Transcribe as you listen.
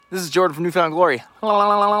This is Jordan from Newfound Glory.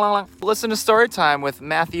 Listen to Storytime with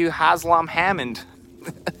Matthew Haslam Hammond.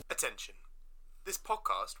 Attention. This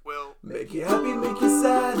podcast will make you happy, make you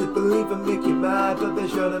sad, they believe and make you mad, but they're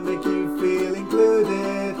sure to make you feel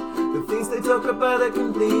included. The things they talk about are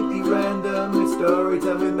completely random. It's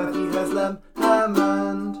Storytime with Matthew Haslam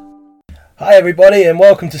Hammond. Hi everybody and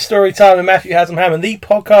welcome to Storytime with Matthew Haslam Hammond, the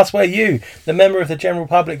podcast where you, the member of the general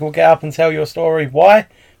public, will get up and tell your story. Why?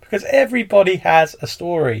 Because everybody has a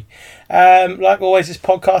story. Like always, this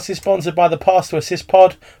podcast is sponsored by the Pass to Assist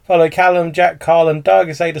Pod. Follow Callum, Jack, Carl and Doug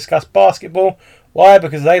as they discuss basketball. Why?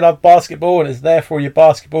 Because they love basketball and it's there for all your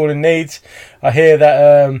basketballing needs. I hear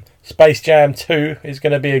that Space Jam 2 is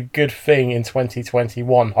going to be a good thing in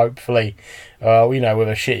 2021, hopefully. With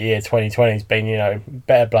a shit year 2020 has been,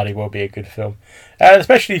 better bloody will be a good film.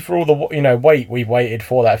 Especially for all the, wait we've waited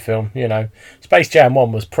for that film, Space Jam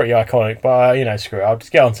 1 was pretty iconic, but, screw it, I'll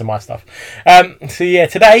just get on to my stuff.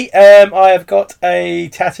 Today I have got a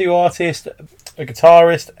tattoo artist, a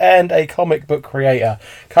guitarist, and a comic book creator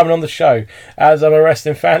coming on the show. As I'm a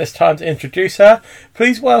wrestling fan, it's time to introduce her.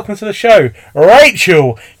 Please welcome to the show,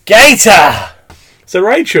 Rachael Gator! So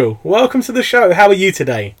Rachael, welcome to the show. How are you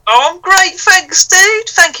today? Oh, I'm great, thanks, dude.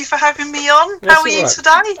 Thank you for having me on. That's How are you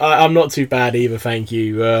today? I'm not too bad either, thank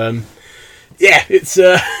you. It's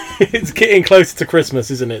it's getting closer to Christmas,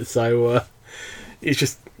 isn't it? So it's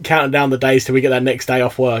just counting down the days till we get that next day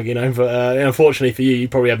off work, But unfortunately for you, you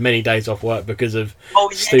probably have many days off work because of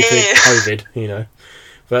stupid COVID,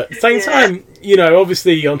 But at the same time,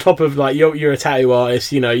 obviously on top of you're a tattoo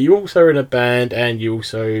artist, you also are in a band and you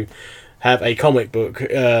also have a comic book,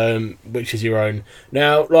 which is your own.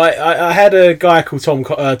 Now, I had a guy called Tom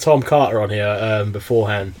Carter on here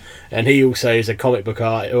beforehand, and he also is a comic book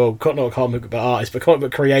artist, well, not a comic book artist, but comic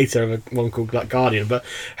book creator of one called Guardian. But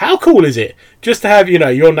how cool is it just to have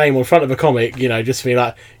your name on front of a comic? Just to be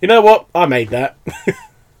like, you know what, I made that.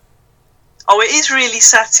 Oh, it is really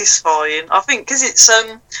satisfying. I think because it's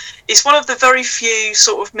one of the very few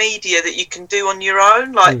sort of media that you can do on your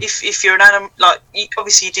own. If you're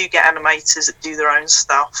obviously you do get animators that do their own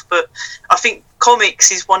stuff, but I think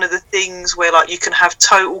comics is one of the things where you can have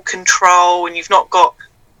total control and you've not got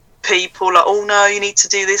people oh no, you need to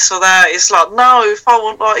do this or that. It's no, if I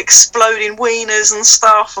want exploding wieners and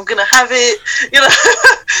stuff, I'm gonna have it.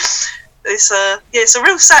 It's a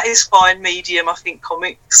real satisfying medium, I think,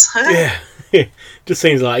 comics. Yeah. Just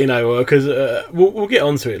seems like because we'll get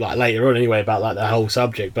onto it later on anyway about the whole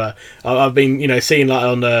subject, but I've been seeing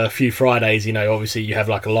on a few Fridays obviously you have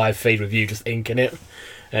a live feed with you just inking it,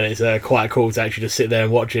 and it's quite cool to actually just sit there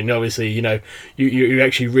and watch it. And obviously you're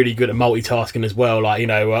actually really good at multitasking as well. I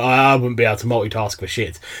wouldn't be able to multitask for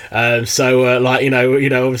shit,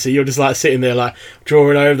 obviously you're just sitting there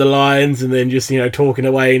drawing over the lines and then just talking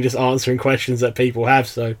away and just answering questions that people have.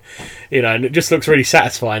 So and it just looks really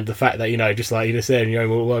satisfying, the fact that just you're just there and yeah,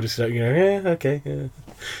 okay, yeah.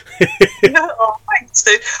 Oh, thanks,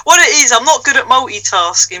 dude. What it is, I'm not good at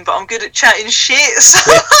multitasking, but I'm good at chatting shit.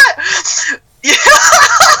 So, yeah.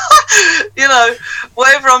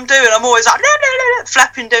 Whatever I'm doing, I'm always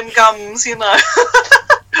flapping them gums,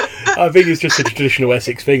 I think it's just a traditional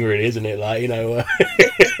Essex thing, really, isn't it?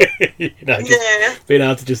 Being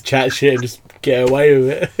able to just chat shit and just get away with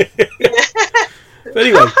it. But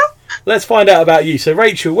anyway, let's find out about you. So,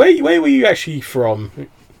 Rachael, where were you actually from?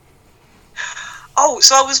 Oh,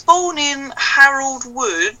 so I was born in Harold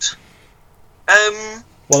Wood.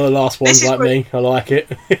 One of the last ones me. I like it.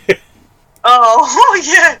 Oh,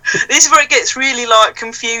 yeah. This is where it gets really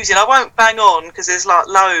confusing. I won't bang on because there's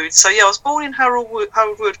loads. So yeah, I was born in Harold Wood,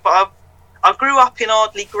 but I grew up in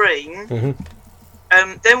Ardley Green. Mm-hmm.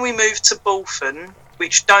 Then we moved to Bolton,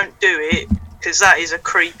 which don't do it because that is a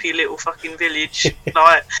creepy little fucking village.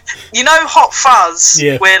 Hot Fuzz,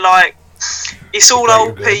 yeah. Where it's all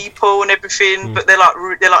old people and everything, but they're like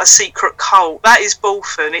a secret cult. That is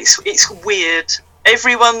Bolton. It's weird.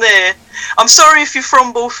 Everyone there. I'm sorry if you're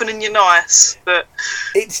from Bolton and you're nice, but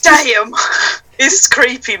it's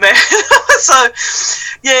creepy, man. So,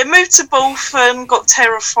 yeah, moved to Bolton, got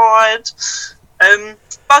terrified,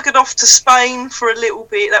 buggered off to Spain for a little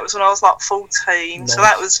bit. That was when I was 14, nice. So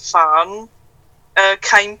that was fun.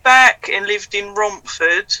 Came back and lived in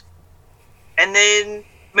Romford, and then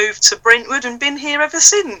moved to Brentwood and been here ever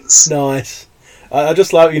since. Nice. I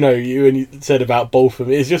just like, you and you said about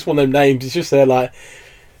Bolton. It's just one of them names. It's just there,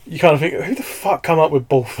 you kind of think, who the fuck come up with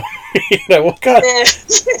Bolton? What kind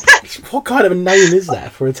of a name is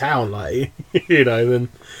that for a town? Then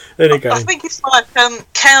it goes. I think it's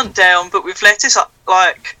Countdown, but with letters. I'll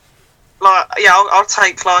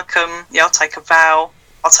take I'll take a vowel.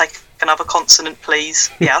 I'll take a another consonant, please?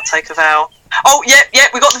 Yeah, I'll take a vowel. Oh,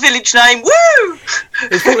 yep, we got the village name. Woo!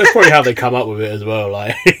 It's probably how they come up with it as well.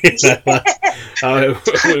 Like, it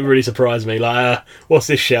wouldn't really surprise me. Like, what's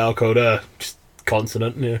this shell called? Just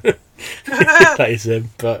consonant. Yeah. Plays him,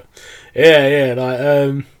 but yeah.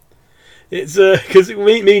 Like, it's because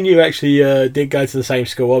me and you actually did go to the same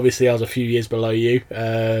school. Obviously, I was a few years below you.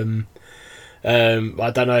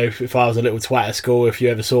 I don't know if I was a little twat at school, if you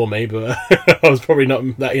ever saw me, but I was probably not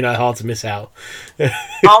that hard to miss out.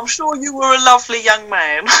 I'm sure you were a lovely young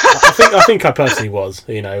man. I think I personally was.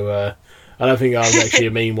 I don't think I was actually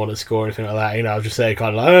a mean one at school or anything like that. I was just saying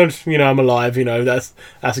kind of like, I'm alive.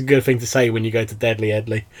 That's a good thing to say when you go to Deadly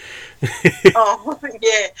Headley. Oh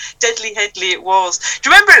yeah, Deadly Headley it was. Do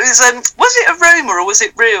you remember it was it a rumour or was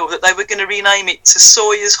it real that they were going to rename it to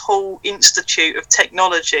Sawyer's Hall Institute of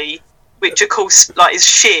Technology? Which of course, like, is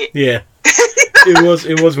shit. Yeah,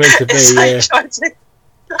 it was meant to be. Yeah.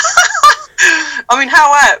 I mean,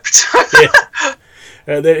 how apt. Yeah.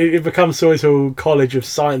 It becomes Sawyer's Hall College of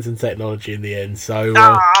Science and Technology in the end. So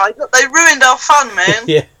they ruined our fun, man.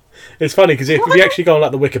 Yeah, it's funny because if you actually go on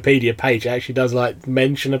like the Wikipedia page, it actually does like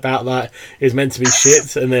mention about like it's meant to be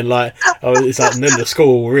shit, and then and then the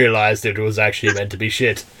school realised it was actually meant to be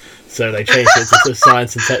shit, so they changed it to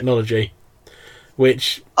Science and Technology.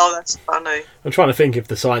 Which that's funny. I'm trying to think if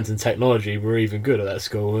the science and technology were even good at that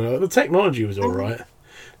school. The technology was all right.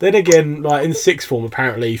 Then again, like in sixth form,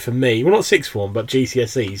 apparently for me, well not sixth form, but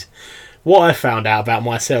GCSEs. What I found out about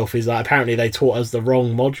myself is that apparently they taught us the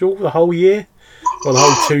wrong module the whole year, or the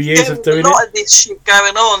whole 2 years of doing it. There was a lot of this shit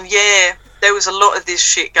going on. Yeah, there was a lot of this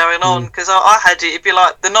shit going on because I had it. It'd be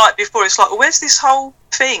like the night before. It's like, well, where's this whole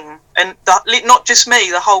thing? And not just me,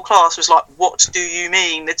 the whole class was like, what do you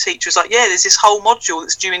mean? The teacher was like, yeah, there's this whole module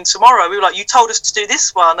that's due in tomorrow. We were like, you told us to do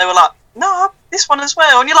this one. They were like, no, this one as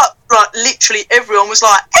well. And you're like literally everyone was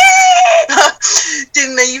like,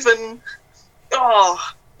 didn't even.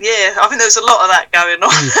 Oh yeah, I think there was a lot of that going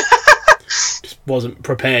on. Just wasn't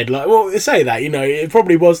prepared. Like, well, they say that, it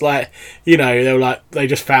probably was like, they were like, they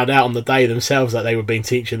just found out on the day themselves that they were being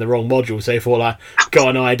teaching the wrong module, so they thought like, got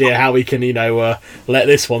an idea how we can, let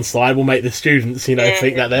this one slide. We'll make the students,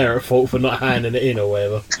 think that they're at fault for not handing it in or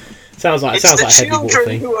whatever. Sounds like a heavy water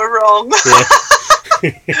thing. Who are wrong.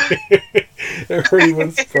 Yeah. It really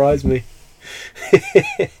wouldn't surprise me.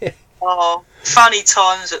 Oh, funny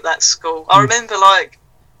times at that school. I remember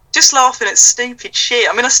just laughing at stupid shit.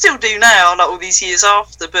 I mean, I still do now, all these years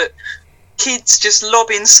after, but kids just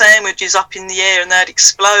lobbing sandwiches up in the air and they'd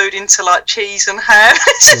explode into, cheese and ham.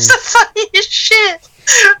 It's just the funniest shit.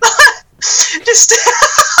 Just...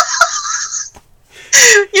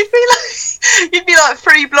 You'd be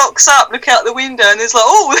 3 blocks up, look out the window, and there's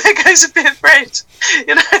there goes a bit of bread.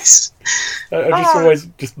 I just always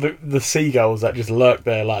the seagulls that just lurked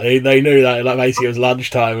there, they knew that basically it was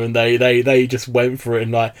lunchtime, and they just went for it,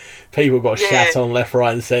 and people got shat on left,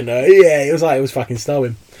 right, and centre. Yeah, it was fucking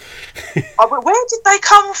snowing. But where did they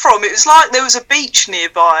come from? It was like there was a beach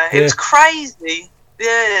nearby. It was crazy.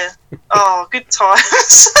 Yeah. Oh, good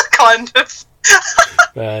times, kind of.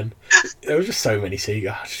 Man, there was just so many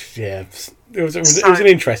seagulls. Yeah, it was an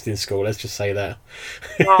interesting school. Let's just say that.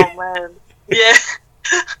 Oh man, yeah.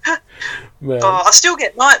 Man. Oh, I still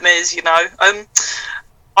get nightmares.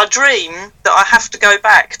 I dream that I have to go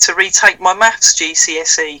back to retake my maths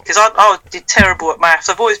GCSE because I did terrible at maths.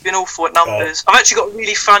 I've always been awful at numbers. I've actually got a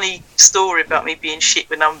really funny story about me being shit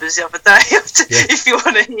with numbers the other day. If you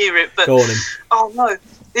want to hear it, but go on in. Oh no.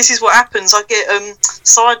 This is what happens. I get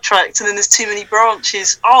sidetracked, and then there's too many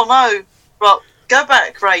branches. Oh no! Right, go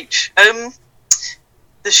back, Rach.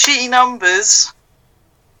 The shitty numbers.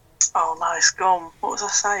 Oh no, it's gone. What was I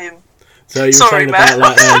saying? So you were saying about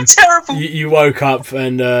I'm terrible. You woke up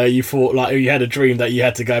and you thought you had a dream that you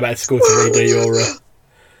had to go back to school to redo your.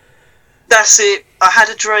 That's it. I had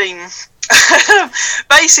a dream.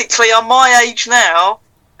 Basically, I'm my age now.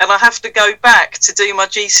 And I have to go back to do my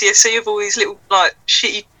GCSE with all these little,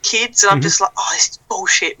 shitty kids. And I'm just like, this is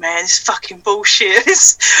bullshit, man. This is fucking bullshit.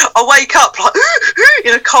 I wake up,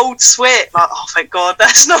 in a cold sweat. Thank God,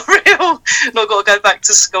 that's not real. Not got to go back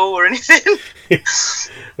to school or anything.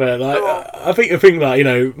 Well, I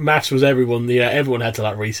think, maths was everyone, everyone had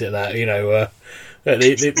to, reset that,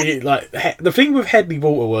 the thing with Headley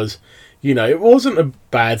Water was, it wasn't a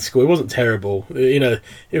bad school. It wasn't terrible. It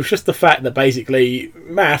was just the fact that basically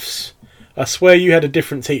maths, I swear you had a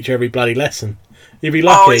different teacher every bloody lesson. You'd be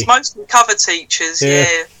lucky. Oh, it's mostly cover teachers. Yeah,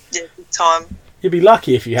 big time. You'd be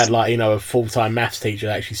lucky if you had a full-time maths teacher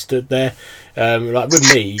that actually stood there.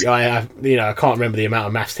 With me, I can't remember the amount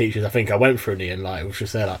of maths teachers I think I went through in the end. It was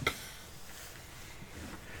just there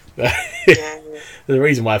Yeah. The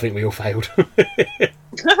reason why I think we all failed.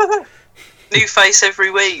 New face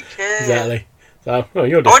every week. Yeah. Exactly. So, well,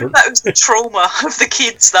 you're I wonder different. if that was the trauma of the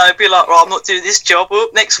kids, though. Be like, right, I'm not doing this job. Oh,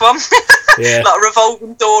 next one. Yeah. Like a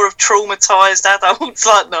revolving door of traumatised adults.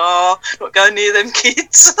 Like, no, not going near them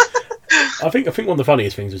kids. I think one of the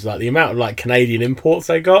funniest things was like the amount of like Canadian imports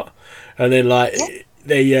they got, and then like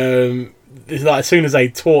they it's like as soon as they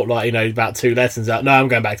taught like about 2 lessons out, no, I'm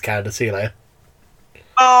going back to Canada. See you later.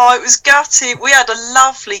 Oh, it was gutted. We had a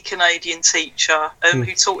lovely Canadian teacher who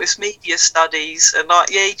taught us media studies, and like,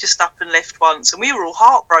 he just up and left once, and we were all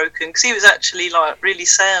heartbroken because he was actually like really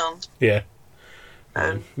sound. Yeah.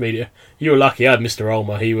 Media. You were lucky. I had Mr.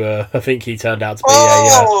 Ulmer. I think he turned out to be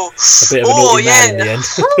a bit of a naughty man in the end.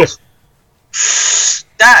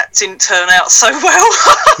 That didn't turn out so well.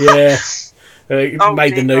 Yeah. He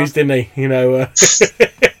made the news, didn't he?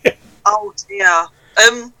 Oh dear.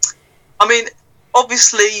 I mean,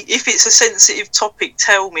 obviously, if it's a sensitive topic,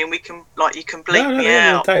 tell me, and you can bleep me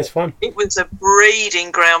out. No, that's fine. It was a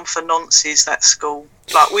breeding ground for nonces, that school.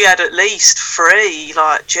 Like, we had at least 3.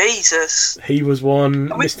 Like, Jesus. He was one.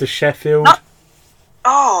 Mr. Sheffield.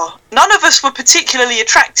 None of us were particularly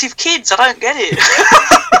attractive kids. I don't get it.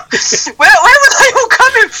 Where were they all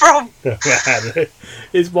coming from?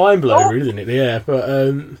 It's mind blowing, isn't it? Yeah, but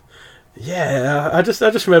I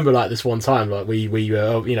just remember like this one time, like we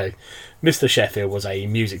Mr. Sheffield was a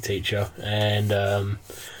music teacher, and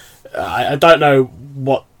I don't know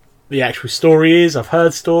what the actual story is. I've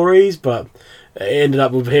heard stories, but it ended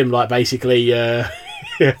up with him like basically.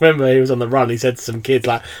 I remember he was on the run. He said to some kids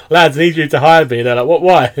like, "Lads, I need you to hire me." And they're like, "What?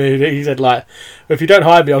 Why?" He said like, "If you don't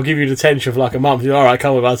hire me, I'll give you detention for like a month." All right,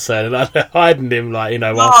 come with us, sir. And I'm hiding him like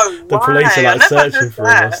while the police are like searching for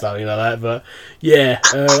him or something like that. But yeah,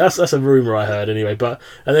 that's a rumor I heard anyway.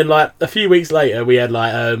 And then like a few weeks later, we had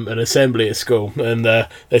like an assembly at school, and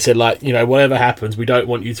they said like whatever happens, we don't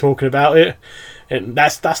want you talking about it. And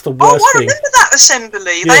that's the worst thing. I remember that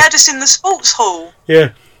assembly. Yeah. They had us in the sports hall.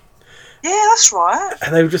 Yeah. Yeah, that's right.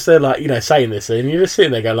 And they were just there, like, saying this, and you're just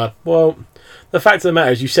sitting there going, like, well, the fact of the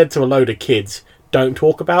matter is, you said to a load of kids, don't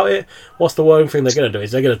talk about it. What's the one thing they're going to do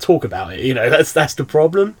is they're going to talk about it. That's the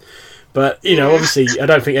problem. But, obviously, I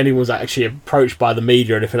don't think anyone was actually approached by the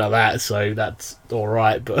media or anything like that, so that's all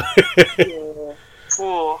right. But that's...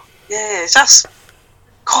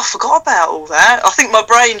 God, I forgot about all that. I think my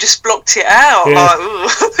brain just blocked it out. Yeah.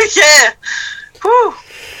 Like, yeah. Whew.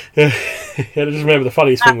 Yeah, I just remember the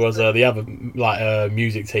funniest thing was the other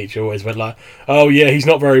music teacher always went like, "Oh yeah, he's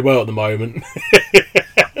not very well at the moment."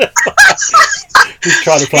 Just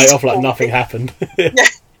trying to play it off like nothing happened. Yeah,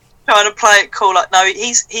 trying to play it cool, like no,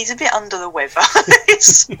 he's a bit under the weather.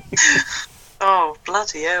 Oh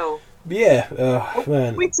bloody hell! Yeah,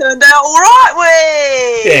 man. We turned out all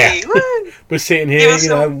right, Yeah, woo. we're sitting here,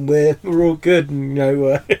 we're all good, and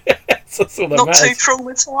that's all that not matters. too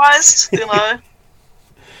traumatised,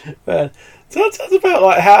 So tell us about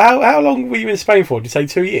like how long were you in Spain for? Did you say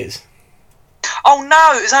 2 years? Oh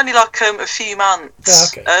no, it was only like a few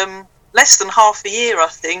months. Oh, okay. Less than half a year, I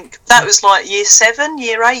think. That was like year 7,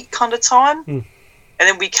 year 8 kind of time. And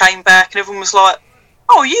then we came back, and everyone was like,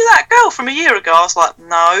 "Oh, are you that girl from a year ago?" I was like,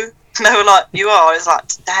 "No." And they were like, "You are." It's like,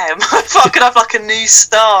 damn, if I could have like a new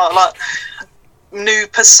start, like new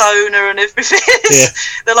persona and everything. Yeah.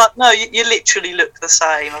 They're like, "No, you literally look the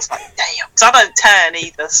same." I was like, damn, because I don't tan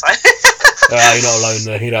either, so. You're not alone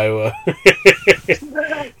there,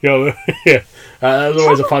 yeah. That was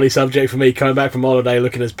always a funny subject for me, coming back from holiday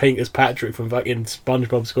looking as pink as Patrick from fucking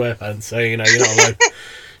SpongeBob SquarePants, so you're not alone.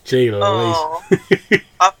 Gee Louise. I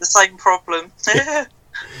have the same problem.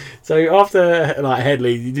 So after like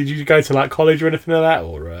Headley, did you go to like college or anything like that,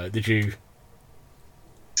 or did you?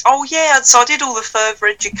 Oh yeah, so I did all the further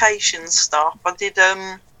education stuff. I did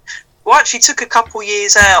actually took a couple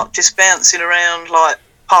years out just bouncing around like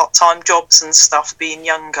part-time jobs and stuff being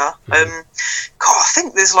younger.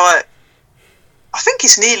 God, I think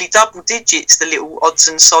it's nearly double digits, the little odds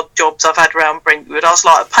and sod jobs I've had around Brentwood. I was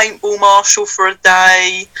like a paintball marshal for a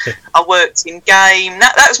day. I worked in game.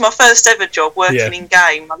 That was my first ever job, working in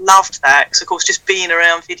game. I loved that because, of course, just being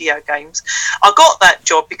around video games. I got that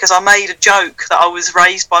job because I made a joke that I was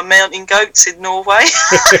raised by mountain goats in Norway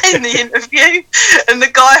in the interview, and the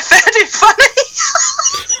guy found it funny.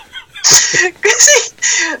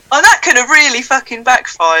 That could have really fucking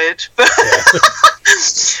backfired, but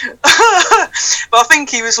but I think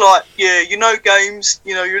he was like, "Yeah, games,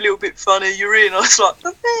 you're a little bit funny, you're in." I was like,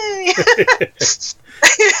 "Okay."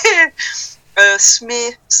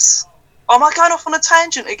 Smiths. Oh, am I going off on a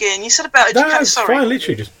tangent again? You said about education. No, it's fine.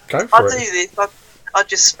 Literally, just go for it. I do this. I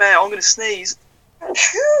just spare. I'm going to sneeze.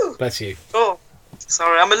 Bless you. Oh,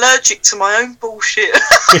 Sorry, I'm allergic to my own bullshit.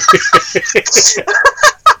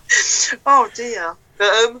 Oh dear.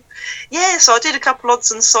 But so I did a couple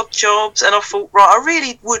odds and sod jobs, and I thought, right, I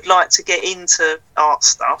really would like to get into art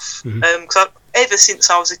stuff. Because ever since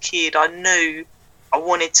I was a kid, I knew I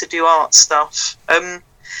wanted to do art stuff. I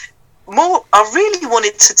really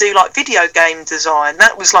wanted to do like video game design.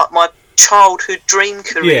 That was like my childhood dream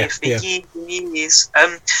career for years and years.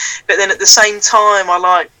 But then at the same time,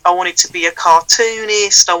 I wanted to be a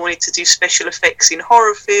cartoonist. I wanted to do special effects in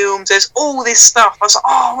horror films. There's all this stuff. I was like,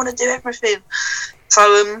 I want to do everything.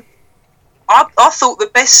 So I thought the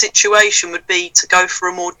best situation would be to go for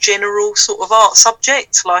a more general sort of art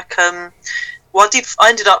subject. Like, I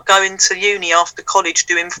ended up going to uni after college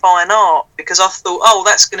doing fine art because I thought,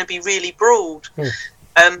 that's going to be really broad.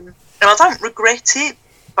 And I don't regret it,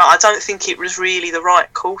 but I don't think it was really the right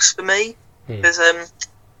course for me because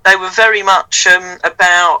they were very much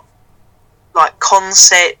about like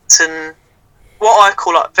concept and what I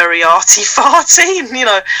call like very arty-farty. You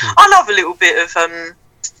know, I love a little bit of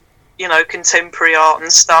contemporary art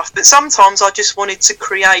and stuff, but sometimes I just wanted to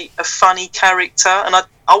create a funny character, and I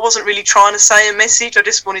wasn't really trying to say a message. I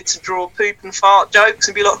just wanted to draw poop and fart jokes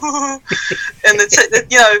and be like, and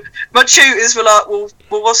my tutors were like, well,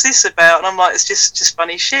 what's this about? And I'm like, it's just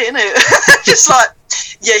funny shit, isn't it? Just like,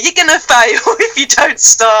 yeah, you're gonna fail if you don't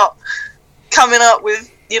start coming up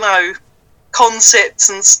with concepts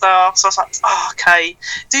and stuff. So I was like, okay,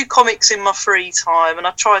 do comics in my free time, and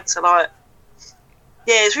I tried to like,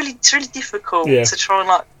 it's really difficult to try and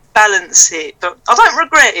like balance it, but I don't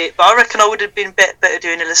regret it. But I reckon I would have been better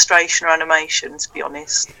doing illustration or animation, to be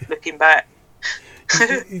honest, looking back.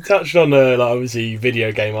 You touched on obviously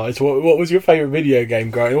video game artists. What was your favourite video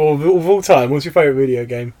game growing of all time? What's your favourite video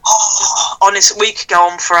game? Honestly, we could go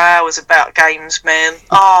on for hours about games, man.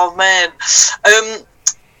 Oh man,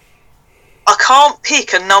 I can't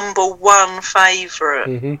pick a number one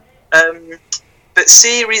favourite. But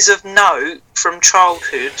series of note from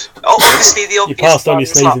childhood. Obviously, the obvious. You passed on your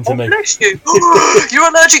sneeze like, into me. Bless you. You're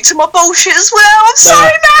allergic to my bullshit as well. I'm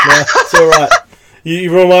sorry, man. No, it's all right.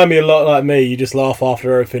 You remind me a lot like me. You just laugh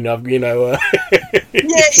after everything. Yeah.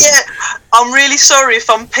 I'm really sorry if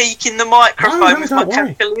I'm peaking the microphone with my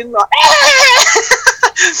cackling. Like,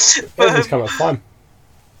 Everything's come out fine.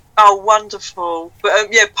 Oh, wonderful!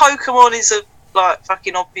 But Pokemon is a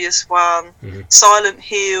fucking obvious one. Silent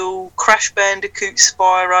Hill, Crash Bandicoot,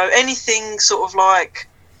 Spyro, anything sort of like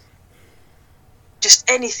just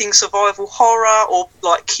anything survival horror or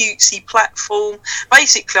like cutesy platform.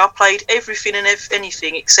 Basically, I played everything and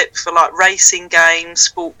anything except for like racing games,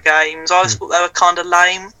 sport games. I always thought they were kind of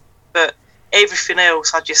lame, but everything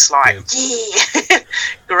else I just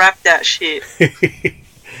grab that shit.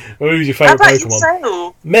 Well, who's your favourite Pokemon?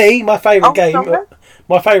 Yourself? Me, my favourite game.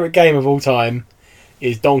 My favourite game of all time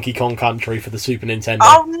is Donkey Kong Country for the Super Nintendo.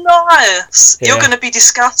 Oh, nice! Yeah. You're going to be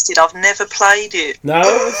disgusted. I've never played it. No,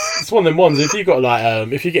 it's one of them ones. If you got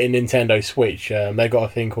if you get a Nintendo Switch, they got a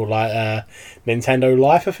thing called Nintendo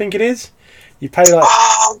Life. I think it is. You pay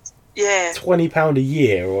 £20 a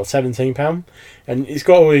year or £17, and it's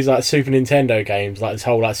got all these Super Nintendo games, this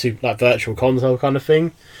whole virtual console kind of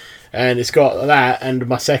thing. And it's got that, and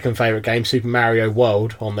my second favourite game, Super Mario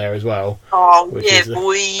World, on there as well. Oh, which is a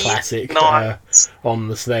classic on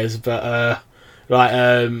the SNES. But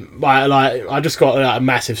I just got a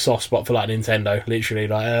massive soft spot for Nintendo. Literally,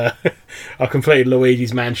 I completed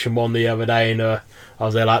Luigi's Mansion 1 the other day, and I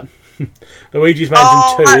was there Luigi's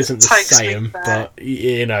Mansion 2 isn't the same, but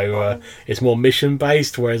it's more mission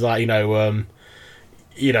based. Whereas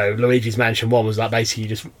Luigi's Mansion 1 was basically you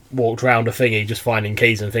just walked around a thingy just finding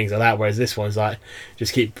keys and things like that, whereas this one's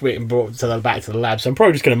just keep getting brought back to the lab. So I'm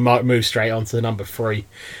probably just going to move straight on to number 3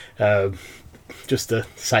 just to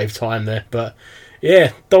save time there. But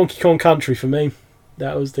yeah, Donkey Kong Country for me.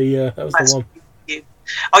 That was the one.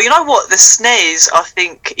 Oh, you know what? The SNES, I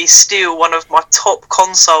think, is still one of my top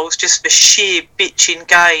consoles just for sheer bitching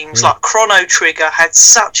games. Chrono Trigger had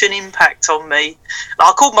such an impact on me.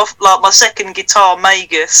 I called my second guitar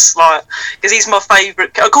Magus, because he's my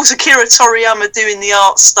favourite. Of course, Akira Toriyama doing the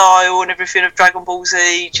art style and everything of Dragon Ball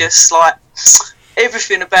Z, just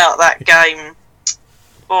everything about that game.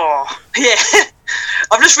 Oh, yeah.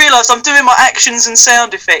 I've just realised I'm doing my actions and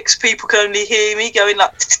sound effects. People can only hear me going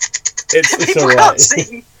It's all right.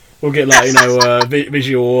 We'll get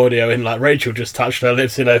visual audio in. Rachel just touched her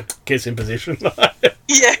lips in a kissing position.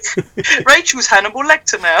 Yeah, Rachel's Hannibal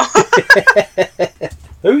Lecter now.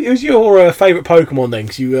 Who's your favourite Pokemon then?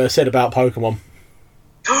 Because you said about Pokemon.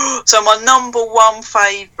 So my number one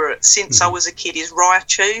favourite since I was a kid is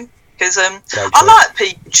Raichu. Because I like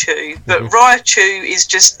Pikachu, but Raichu is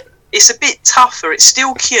just it's a bit tougher. It's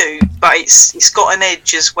still cute, but it's got an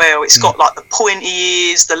edge as well. It's got like the pointy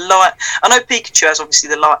ears, the light. I know Pikachu has obviously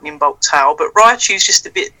the lightning bolt tail, but Raichu's just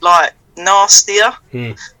a bit like nastier.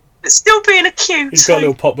 It's still being a cute. He's got a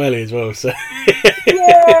little pot belly as well, so.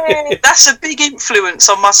 Yeah, that's a big influence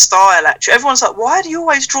on my style. Actually, everyone's like, "Why do you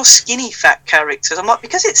always draw skinny fat characters?" I'm like,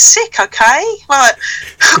 because it's sick, okay? Like,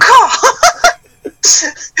 God.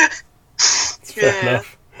 Fair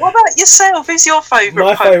enough. What about yourself? Who's your favourite?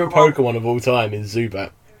 My favourite Pokemon of all time is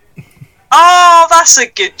Zubat. Oh, that's a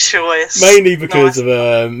good choice. Mainly because of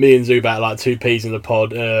me and Zubat, like two peas in the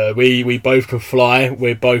pod. We both can fly,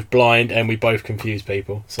 we're both blind, and we both confuse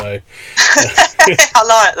people. So I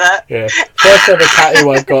like that. Yeah. First ever tattoo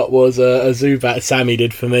I got was a Zubat Sammy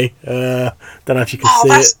did for me. Don't know if you can see it. Oh,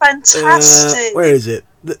 that's fantastic. Where is it?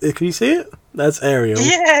 Can you see it? That's Ariel.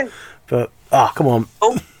 Yeah. But come on.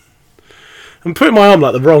 Oh. I'm putting my arm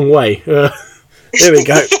like the wrong way. There we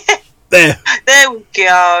go. There we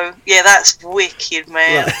go. Yeah, that's wicked,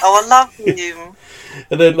 man. Like, I love him.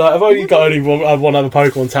 And then, like, I've only got one other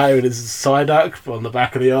Pokemon tattoo, and it's a Psyduck on the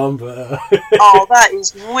back of the arm. But oh, that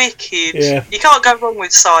is wicked. Yeah. You can't go wrong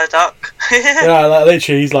with Psyduck. Yeah, like,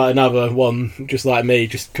 literally, he's like another one, just like me,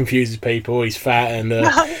 just confuses people. He's fat, and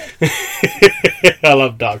I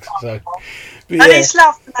love ducks. So, but, and he's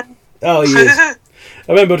lovely. Oh, he is.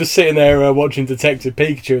 I remember just sitting there watching Detective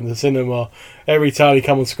Pikachu in the cinema. Every time he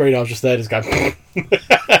come on screen, I was just there, just going,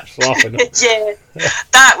 just laughing. Yeah,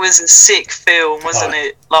 that was a sick film, wasn't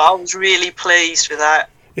it? Like, I was really pleased with that.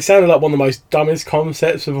 It sounded like one of the most dumbest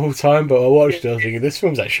concepts of all time, but I watched it, I was thinking, this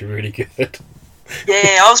film's actually really good.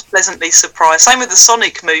 Yeah, I was pleasantly surprised. Same with the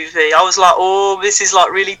Sonic movie. I was like, oh, this is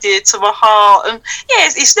like really dear to my heart. And yeah,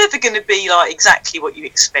 it's never going to be like exactly what you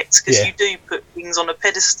expect, because you do put things on a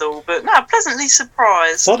pedestal. But no, pleasantly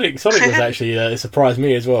surprised. Sonic was actually it surprised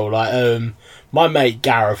me as well. Like my mate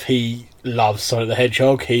Gareth, he loves Sonic the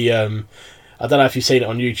Hedgehog. He I don't know if you've seen it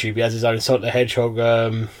on YouTube. He has his own Sonic the Hedgehog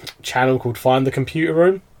channel called Find the Computer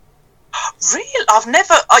Room. Really? I've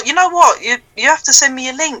never... you know what? You have to send me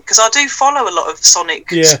a link, because I do follow a lot of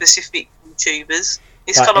Sonic-specific YouTubers.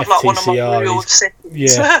 It's like kind of like one of my real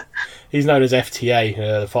settings. Yeah. He's known as FTA,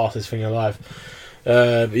 the fastest thing alive.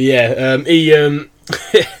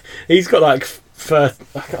 He's got like... I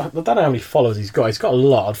don't know how many followers he's got. He's got a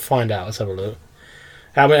lot. I'd find out. Let's have a look.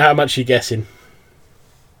 How much are you guessing?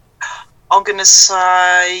 I'm going to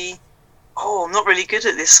say... Oh, I'm not really good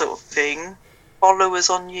at this sort of thing. Followers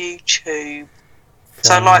on YouTube.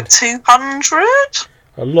 So like 200?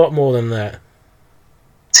 A lot more than that.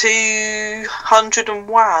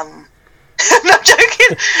 201. No, I'm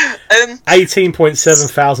joking. 18.7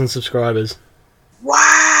 thousand subscribers.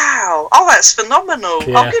 Wow! Oh, that's phenomenal.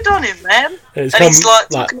 Yeah. Oh, good on him, man. And he's like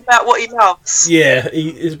talking about what he loves. Yeah,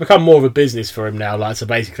 it's become more of a business for him now. Like, so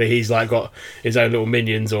basically, he's like got his own little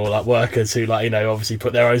minions or like workers who, like, you know, obviously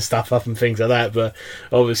put their own stuff up and things like that. But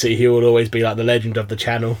obviously, he will always be like the legend of the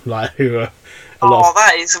channel, like who are.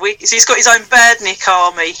 That is weak. So he's got his own Badnik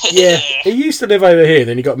army. Yeah, he used to live over here,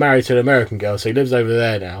 then he got married to an American girl, so he lives over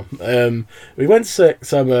there now. We went to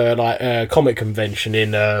some comic convention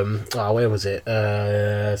in where was it?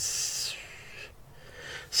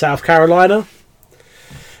 South Carolina.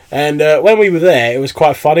 And when we were there, it was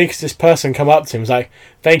quite funny because this person come up to him and was like,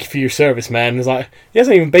 "Thank you for your service, man." And he was like, he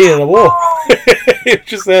hasn't even been in a war. He was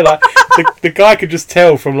just there, like the guy could just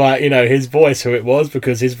tell from, like, you know, his voice who it was,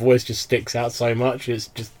 because his voice just sticks out so much. It's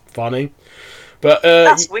just funny. But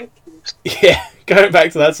that's wicked. Yeah, going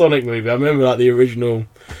back to that Sonic movie, I remember like the original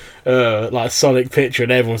like Sonic picture,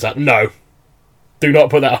 and everyone's like, "No, do not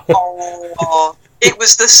put that on." Oh. It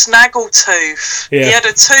was the Snaggletooth. Yeah. He had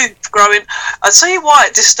a tooth growing. I'll tell you why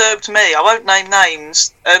it disturbed me. I won't name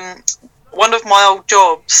names. One of my old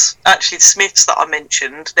jobs, actually Smith's that I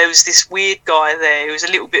mentioned, there was this weird guy there who was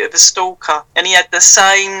a little bit of a stalker, and he had the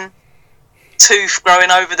same tooth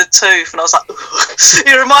growing over the tooth, and I was like,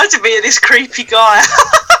 it reminded me of this creepy guy.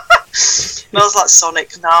 And I was like,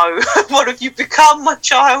 Sonic, no. What have you become, my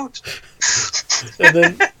child? And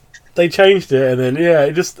then they changed it, and then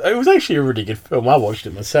it was actually a really good film. I watched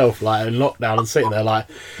it myself, like in lockdown, and sitting there like,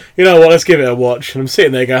 you know what, let's give it a watch. And I'm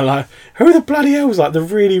sitting there going like, who the bloody hell's like the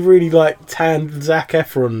really, really like tanned Zac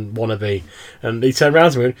Efron wannabe? And he turned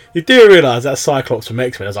around to me and, you do realise that's Cyclops from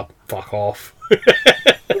X-Men? I was like, fuck off.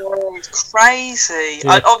 It's crazy.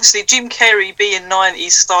 Yeah. Obviously, Jim Carrey being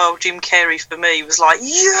 90s style Jim Carrey for me was like,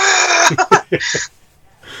 yeah.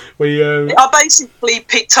 I basically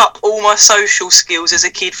picked up all my social skills as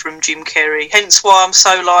a kid from Jim Carrey. Hence why I'm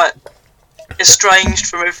so like estranged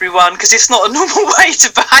from everyone because it's not a normal way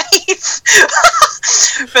to behave.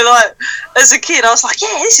 But like as a kid, I was like,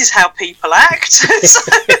 yeah, this is how people act.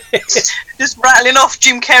 So, just rattling off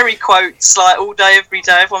Jim Carrey quotes like all day, every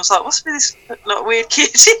day. Everyone's like, what's with this like weird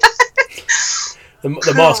kid?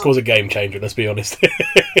 The Mask was a game changer, let's be honest.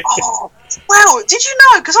 Oh, well, did you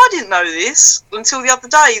know, because I didn't know this until the other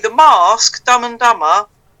day, The Mask, Dumb and Dumber,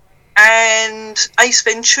 and Ace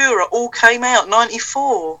Ventura all came out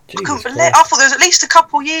 94. I couldn't believe. I thought there was at least a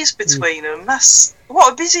couple years between them.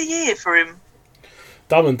 What a busy year for him.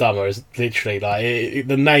 Dumb and Dumber is literally like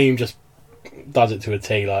the name just does it to a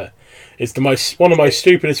T. Like it's one of the most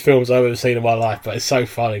stupidest films I've ever seen in my life, but it's so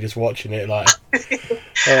funny just watching it. Like,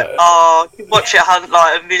 oh, you watch it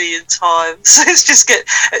like a million times. It's just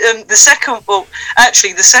the second. Well,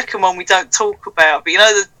 actually, the second one we don't talk about, but you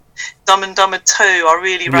know the Dumb and Dumber 2. I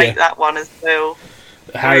really rate that one as well.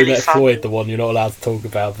 Harry Met Floyd, the one you're not allowed to talk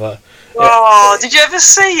about, but. Oh, did you ever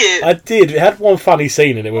see it? I did. It had one funny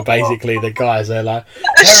scene in it where basically the guys are like,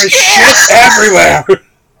 there is shit everywhere.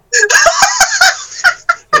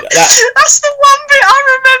 That's the one bit I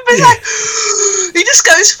remember. Like, he just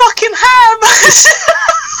goes fucking ham.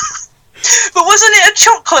 But wasn't it a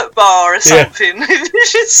chocolate bar or something? Yeah.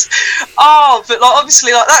 But like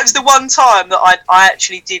obviously, like that was the one time that I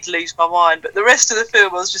actually did lose my mind. But the rest of the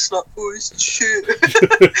film, I was just like, oh, it's shit.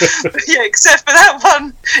 Yeah, except for that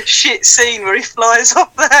one shit scene where he flies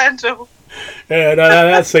off the handle. Yeah, no,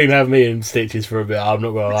 that scene had me in stitches for a bit. I'm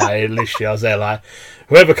not gonna lie. Literally, I was there like,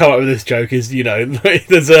 whoever come up with this joke is, you know,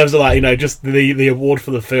 deserves like, you know, just the award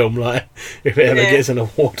for the film. Like, if it ever gets an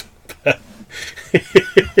award.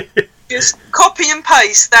 Just copy and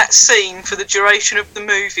paste that scene for the duration of the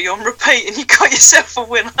movie on repeat, and you got yourself a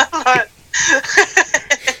winner. Like.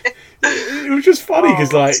 It was just funny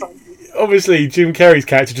because, like, obviously Jim Carrey's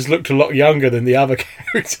character just looked a lot younger than the other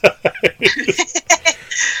character.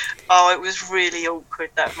 Oh, it was really awkward,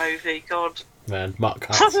 that movie. God. Man, mutt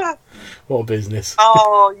cuts. What a business.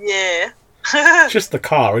 Oh, yeah. It's just the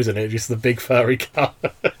car, isn't it? Just the big furry car.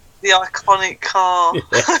 The iconic car.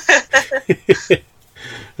 Yeah.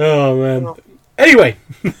 Oh, man. Anyway,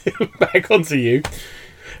 back onto you.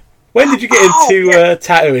 When did you get into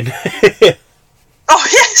tattooing? Oh,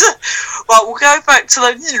 yes. Well, we'll go back to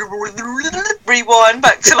like rewind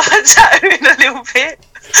back to like tattooing a little bit.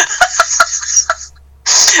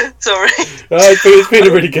 Sorry. It's been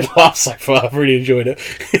a really good laugh so far. I've really enjoyed it.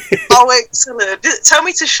 Oh, excellent. Tell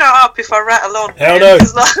me to shut up if I rattle on. Hell no.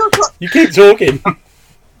 You keep talking.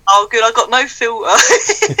 Oh, good. I got no filter.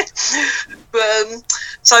 But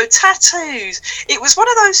so tattoos. It was one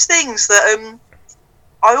of those things that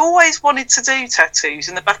I always wanted to do tattoos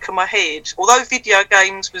in the back of my head. Although video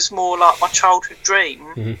games was more like my childhood dream.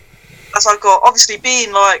 Mm-hmm. As I got, obviously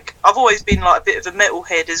being like, I've always been like a bit of a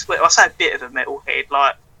metalhead as well. I say a bit of a metalhead,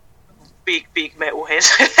 like big metalhead.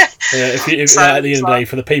 Yeah, so, at the end of the day,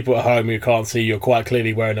 for the people at home who can't see, you're quite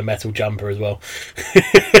clearly wearing a metal jumper as well.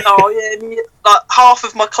 Oh yeah, like half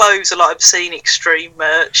of my clothes are like obscene extreme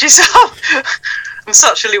merch. I'm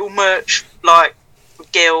such a little merch like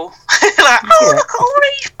girl. Like, oh look at all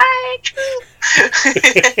these bags.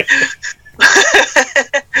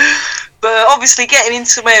 But obviously getting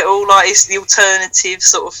into metal, like, it's the alternative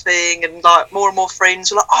sort of thing, and like more and more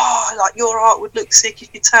friends were like, oh, like your art would look sick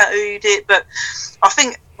if you tattooed it. But I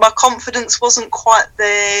think my confidence wasn't quite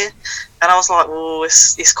there, and I was like, oh,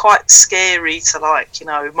 it's quite scary to, like, you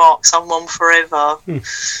know, mark someone forever. You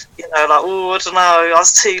know, like, oh, I don't know, I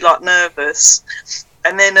was too like nervous.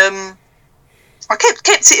 And then I kept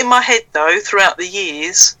it in my head though throughout the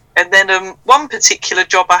years, and then one particular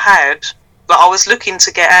job I had, I was looking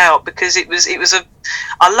to get out because it was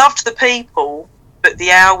I loved the people, but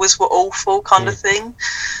the hours were awful kind of thing.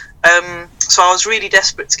 So I was really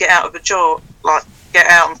desperate to get out of a job, like get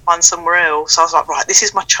out and find somewhere else. I was like, right, this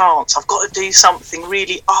is my chance. I've got to do something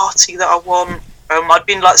really arty that I want. I'd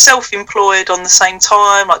been like self-employed on the same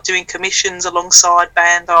time, like doing commissions alongside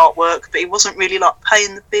band artwork, but it wasn't really like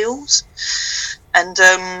paying the bills. And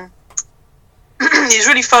it was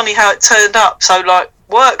really funny how it turned up. So like,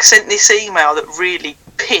 work sent this email that really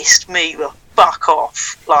pissed me the fuck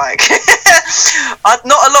off. Like, not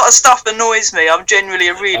a lot of stuff annoys me. I'm generally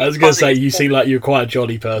a really. I was going to say, you seem like you're quite a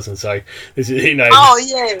jolly person, so this is, you know. Oh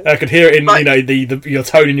yeah. I could hear it in, like, you know, your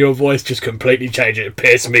tone in your voice just completely changed. It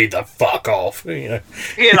pissed me the fuck off. You know.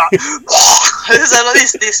 Yeah, like, so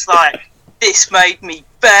this made me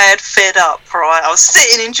bad, fed up. Right, I was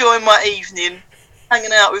sitting enjoying my evening,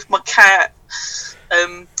 hanging out with my cat.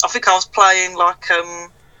 I think I was playing like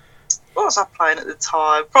what was I playing at the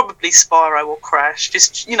time? Probably Spyro or Crash.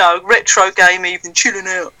 Just, retro game evening, chilling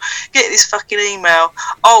out. Get this fucking email.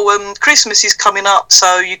 Oh, Christmas is coming up,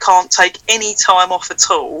 so you can't take any time off at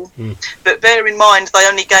all. But bear in mind, they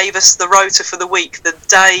only gave us the rota for the week the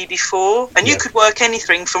day before. And you could work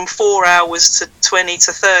anything from 4 hours to 20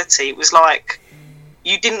 to 30. It was like,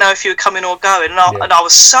 you didn't know if you were coming or going. And I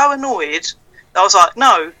was so annoyed. I was like,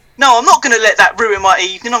 no, I'm not going to let that ruin my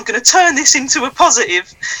evening. I'm going to turn this into a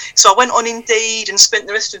positive. So I went on Indeed and spent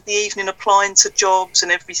the rest of the evening applying to jobs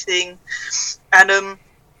and everything. And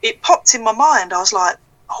it popped in my mind. I was like,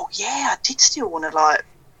 oh yeah, I did still want to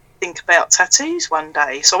think about tattoos one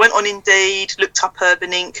day. So I went on Indeed, looked up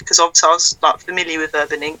Urban Ink, because obviously I was familiar with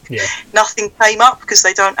Urban Ink. Yeah. Nothing came up because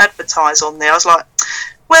they don't advertise on there. I was like,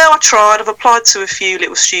 well, I tried. I've applied to a few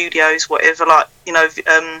little studios, whatever,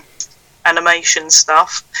 animation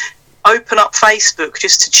stuff. Open up Facebook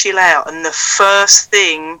just to chill out, and the first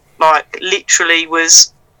thing literally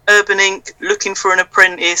was Urban Ink looking for an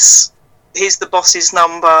apprentice, here's the boss's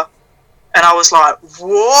number. And I was like,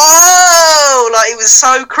 whoa, it was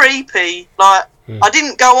so creepy. I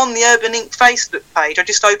didn't go on the Urban Ink Facebook page, I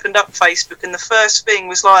just opened up Facebook, and the first thing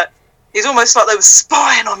was it's almost like they were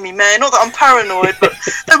spying on me, man. Not that I'm paranoid, but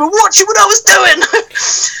they were watching what I was doing.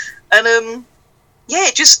 And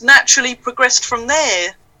it just naturally progressed from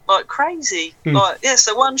there, like crazy.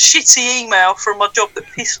 So one shitty email from my job that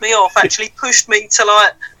pissed me off actually pushed me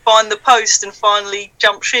to find the post and finally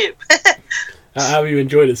jump ship. How have you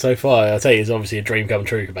enjoyed it so far? I tell you, it's obviously a dream come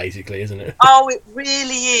true, basically, isn't it? Oh, it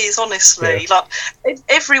really is, honestly. Yeah.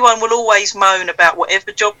 Everyone will always moan about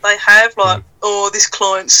whatever job they have, oh, this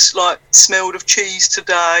client's smelled of cheese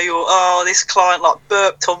today, or oh, this client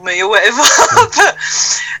burped on me, or whatever.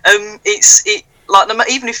 But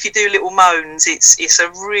even if you do little moans, it's a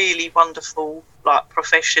really wonderful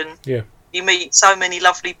profession. Yeah. You meet so many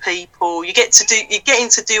lovely people. You're getting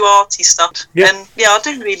to do arty stuff, and I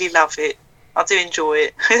do really love it. I do enjoy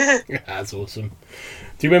it. That's awesome.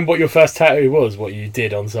 Do you remember what your first tattoo was? What you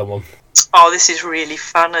did on someone? Oh, this is really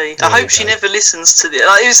funny. I hope she never listens to this.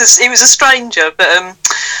 It was a stranger, but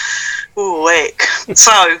oh heck.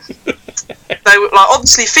 So they were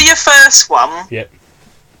obviously for your first one. Yep.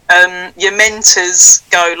 Your mentors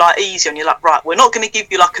go easy on you. Right, we're not going to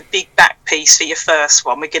give you a big back piece for your first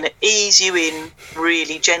one. We're going to ease you in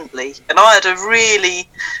really gently. And I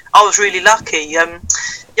was really lucky.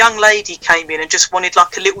 Young lady came in and just wanted a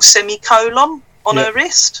little semicolon on her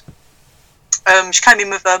wrist. She came in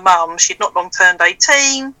with her mum. She'd not long turned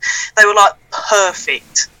 18. They were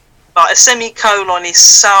perfect. A semicolon is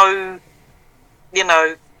so,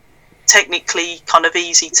 technically kind of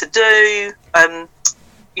easy to do.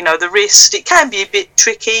 The wrist, it can be a bit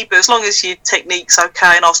tricky, but as long as your technique's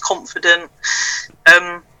okay, and I was confident.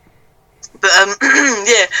 The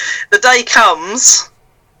day comes.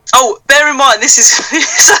 Oh, bear in mind, this is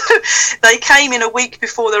so they came in a week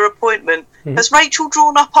before their appointment. Has Rachel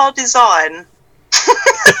drawn up our design?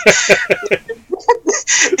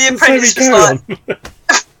 The apprentice was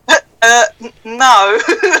no,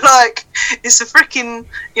 it's a freaking,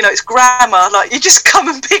 it's grammar. You just come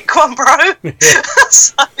and pick one, bro. Yeah.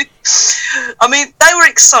 So, I mean, they were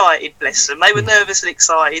excited, bless them. They were nervous and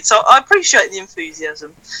excited. So I appreciate the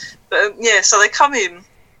enthusiasm. But so they come in.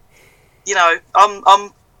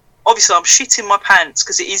 I'm shitting my pants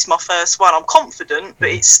because it is my first one. I'm confident, but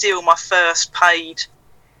it's still my first paid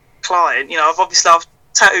client. I've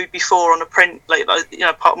tattooed before on part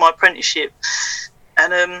of my apprenticeship.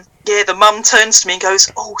 And the mum turns to me and goes,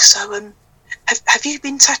 "Oh, so have you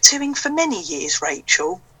been tattooing for many years,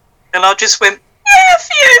 Rachel?" And I just went, "Yeah, a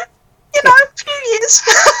few years."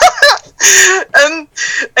 And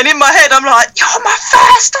in my head, I'm like, "You're my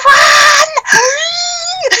first one."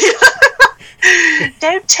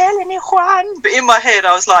 Don't tell anyone. But in my head,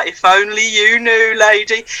 I was like, if only you knew,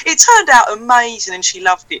 lady. It turned out amazing, and she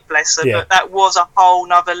loved it, bless her. Yeah. But that was a whole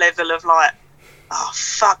nother level of oh,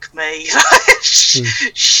 fuck me.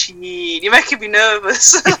 Shit, you're making me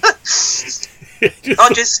nervous.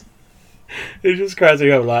 It just cracks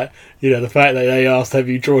me up, the fact that they asked, have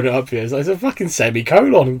you drawn it up here? It's a fucking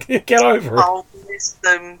semicolon. Get over it. Oh, bless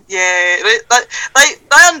them. Yeah.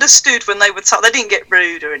 They understood when they were they didn't get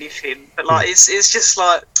rude or anything, but it's just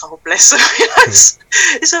oh, bless them.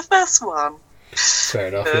 It's the first one. Fair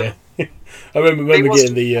enough, yeah. I remember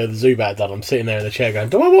getting the Zubat done. I'm sitting there in the chair going,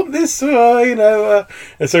 "Do I want this?"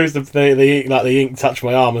 As soon as the ink touched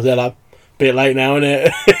my arm, I was there a bit late now, isn't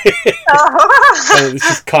it? And it's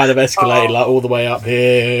just kind of escalated all the way up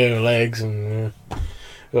here, legs and.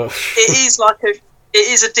 It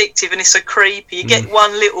is addictive and it's so creepy. You get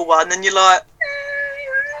one little one, and you're like,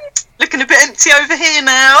 looking a bit empty over here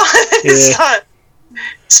now. It's like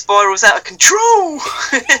spirals out of control.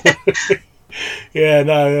 Yeah,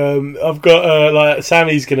 no, I've got like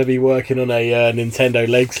Sammy's going to be working on a Nintendo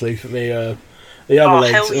leg sleeve for me. The other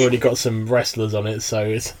leg's already got some wrestlers on it, so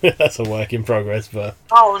it's that's a work in progress. But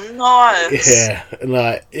nice. Yeah,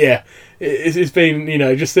 like it's been, you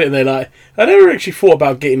know, just sitting there. Like, I never actually thought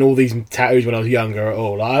about getting all these tattoos when I was younger at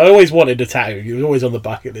all. Like, I always wanted a tattoo; it was always on the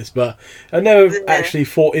bucket list. But I never actually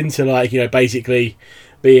thought into, like, you know, basically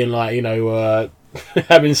being like, you know,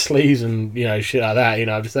 having sleeves and, you know, shit like that. You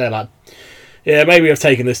know, I'm just there like, yeah, maybe I've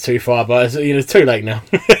taken this too far, but it's, you know, it's too late now.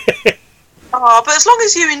 But as long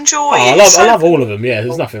as you enjoy it. I love all of them, yeah,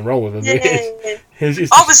 there's nothing wrong with them. Yeah.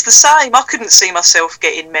 I was the same, I couldn't see myself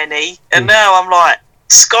getting many, and now I'm like,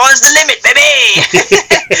 sky's the limit,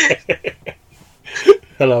 baby!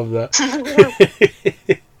 I love that.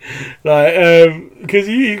 Like, because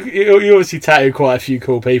you obviously tattooed quite a few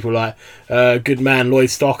cool people, like good man Lloyd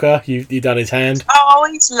Stocker, you done his hand. Oh,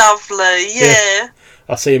 he's lovely, yeah.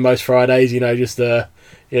 I see him most Fridays, you know, just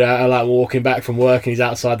you know, I like walking back from work and he's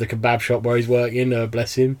outside the kebab shop where he's working.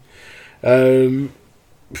 Bless him. Trying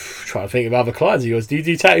to think of other clients of yours. Do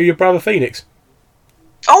you tattoo your brother Phoenix?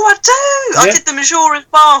 Oh, I do. Yeah? I did the Majora's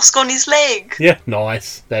Mask on his leg. Yeah,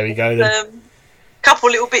 nice. There we go then. Couple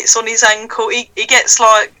little bits on his ankle. He gets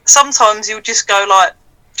like, sometimes he'll just go like,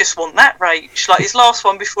 just want that, Rach. Like his last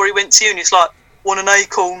one before he went to uni, it's like, want an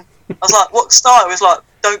acorn. I was like, what style? He was like,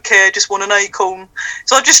 don't care, just want an acorn.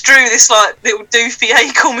 So I just drew this like little doofy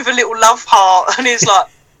acorn with a little love heart, and he's like,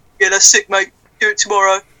 yeah, that's sick, mate, do it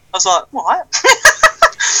tomorrow. I was like, what?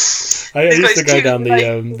 I used to go down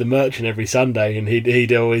the Merchant every Sunday, and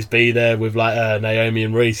he'd always be there with like Naomi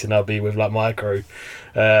and Reese, and I'd be with like my crew,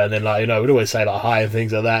 and then, like, you know, we'd always say like hi and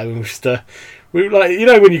things like that, and we like, you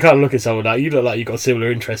know, when you kind of look at someone like, you look like you got similar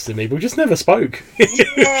interests in me, but we just never spoke.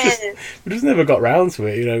 Yeah. we just never got round to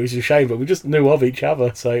it, you know, which is a shame, but we just knew of each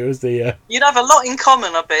other, so it was the... You'd have a lot in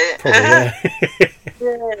common, I bet. Probably,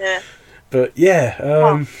 yeah. Yeah. But,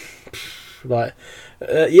 yeah, like...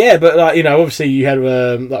 yeah, but, like, you know, obviously you had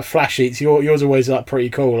like flash sheets. Yours always like pretty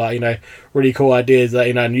cool, like, you know, really cool ideas that,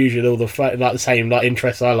 you know, and usually all the like the same like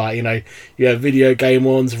interests I like. You know, you have video game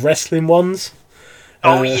ones, wrestling ones.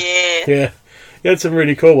 Oh yeah. Yeah. You had some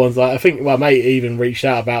really cool ones. Like, I think my mate even reached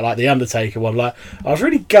out about like the Undertaker one. Like, I was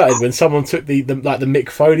really gutted when someone took the Mick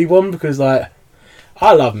Foley one, because like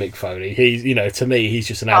I love Mick Foley. He's, you know, to me he's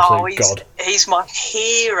just an absolute god. He's my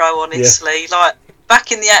hero, honestly. Yeah. Like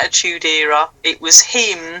back in the Attitude Era, it was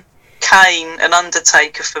him, Kane, and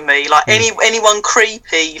Undertaker for me. Like anyone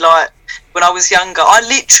creepy, like when I was younger, I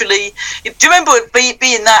literally... Do you remember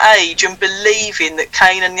being that age and believing that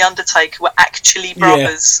Kane and the Undertaker were actually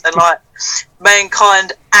brothers, and like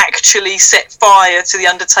Mankind actually set fire to the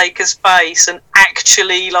Undertaker's face, and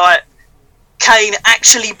actually like Kane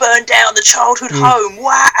actually burned down the childhood home?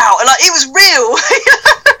 Wow! And like it was real.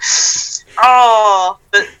 Oh,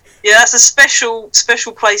 but yeah, that's a special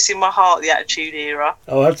place in my heart, the Attitude Era.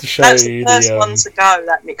 I'll have to show that's you the first one to go,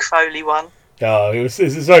 that Mick Foley one. Oh, it's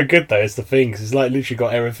so good though. It's the thing, 'cause it's like literally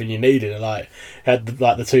got everything you needed. It like had the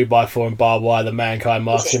 2x4 and barbed wire, the Mankind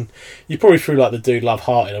mask, and you probably threw like the Dude Love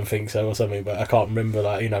Heart in, I think so, or something. But I can't remember.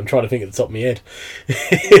 Like, you know, I'm trying to think at the top of my head.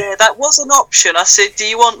 Yeah, that was an option. I said, "Do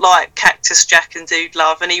you want like Cactus Jack and Dude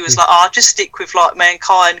Love?" And he was like, "Oh, I'll just stick with like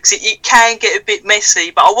Mankind, because it can get a bit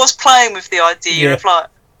messy." But I was playing with the idea of like,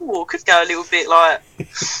 oh, could go a little bit like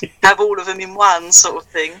have all of them in one sort of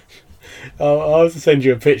thing. I'll have to send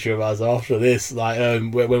you a picture of us after this. Like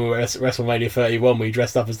when we were at WrestleMania 31, we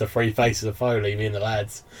dressed up as the three faces of Foley, me and the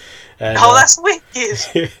lads. And, that's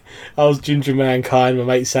wicked. I was Ginger Mankind, my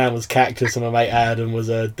mate Sam was Cactus, and my mate Adam was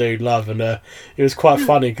Dude Love, and it was quite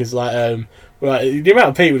funny because like the amount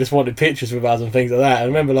of people just wanted pictures with us and things like that. I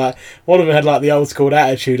remember like one of them had like the old school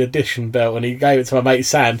Attitude Edition belt, and he gave it to my mate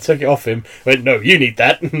Sam, took it off him, went, "No, you need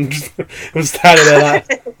that," and just was standing there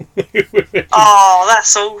like. Oh,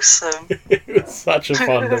 that's awesome. It was such a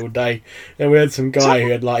fun little day. And we had some guy who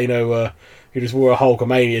had like, you know, who just wore a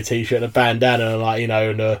Hulkamania t-shirt and a bandana, and like, you know,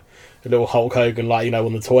 and a little Hulk Hogan, like, you know,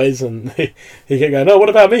 on the toys, and he kept going, "Oh, what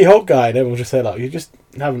about me, Hulk guy?" And everyone just said, like, "You just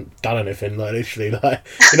haven't done anything, like, literally, like,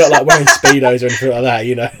 you're not like wearing Speedos or anything like that,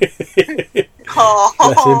 you know."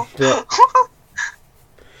 Oh. But,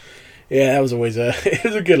 yeah, that was always it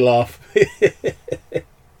was a good laugh.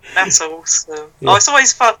 That's awesome. Yeah. Oh, it's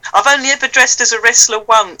always fun. I've only ever dressed as a wrestler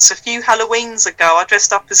once. A few Halloweens ago, I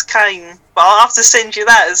dressed up as Kane. But I'll have to send you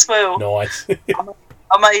that as well. Nice.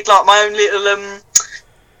 I made like my own little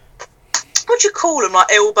what do you call them?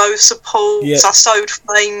 Like elbow supports. Yep. I sewed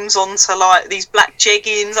flames onto like these black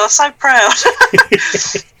jeggings. I was so proud.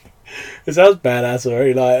 It sounds badass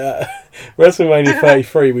already. Like WrestleMania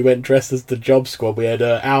 33, we went dressed as the Job Squad. We had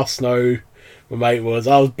Al Snow, my mate was.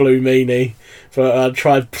 I was Blue Meanie. But I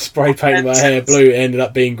tried spray painting my hair blue. It ended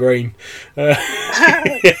up being green. My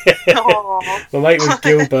mate was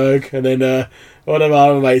Gilberg, and then one of my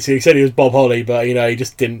other mates, he said he was Bob Holly, but he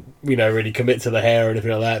just didn't really commit to the hair or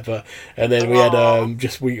anything like that. But and then we had our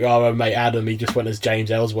mate Adam. He just went as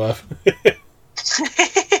James Ellsworth.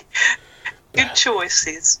 Good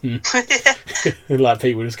choices. And like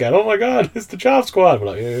people just going, "Oh my god, it's the Job Squad." We're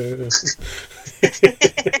like, yeah.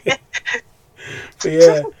 But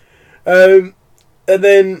yeah. And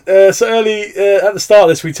then, so early at the start of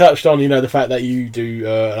this, we touched on, the fact that you do,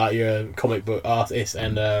 like, you're a comic book artist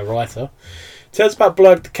and writer. Tell us about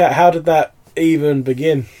Blurgh the Cat. How did that even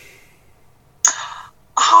begin?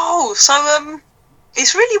 Oh, so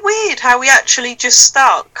it's really weird how we actually just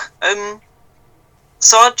stuck.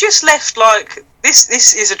 So I just left, like, this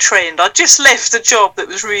is a trend. I just left a job that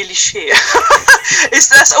was really shit.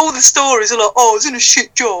 That's all the stories are like, oh, I was in a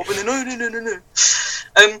shit job, and then no.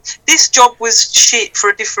 This job was shit for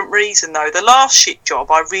a different reason though. The last shit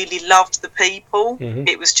job, I really loved the people. Mm-hmm.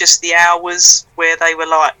 It was just the hours where they were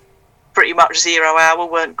like pretty much 0 hour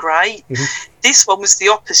weren't great. Mm-hmm. This one was the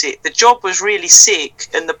opposite. The job was really sick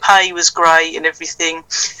and the pay was great and everything,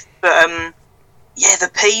 but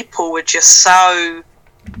the people were just so.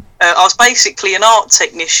 I was basically an art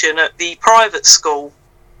technician at the private school,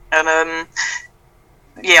 and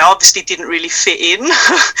obviously didn't really fit in.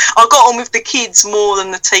 I got on with the kids more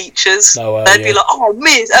than the teachers. They'd be like, "Oh,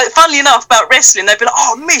 miss." Funnily enough, about wrestling, they'd be like,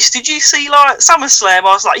 "Oh, miss, did you see like SummerSlam?" I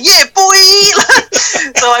was like, "Yeah, boy."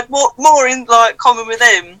 So I had more in like common with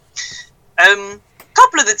them. A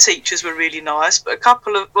couple of the teachers were really nice, but a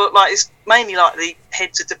couple of it's mainly like the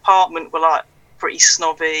heads of department were like pretty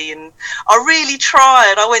snobby, and I really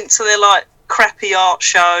tried. I went to their like crappy art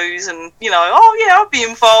shows, and I'd be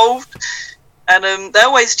involved. And they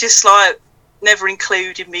always just like never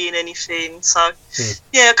included me in anything. So I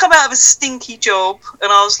come out of a stinky job, and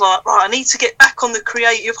I was like, right, I need to get back on the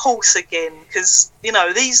creative horse again, because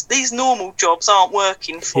these normal jobs aren't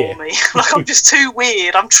working for me. Like I'm just too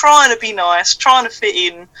weird. I'm trying to be nice, trying to fit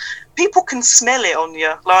in. People can smell it on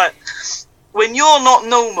you. Like when you're not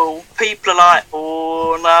normal, people are like,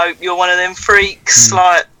 oh no, you're one of them freaks.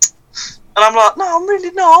 Like, and I'm like, no, I'm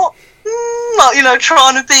really not.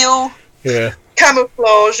 Trying to be all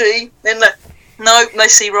camouflagey, and they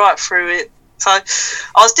see right through it. So I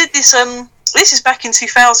did this. This is back in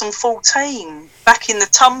 2014, back in the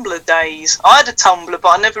Tumblr days. I had a Tumblr, but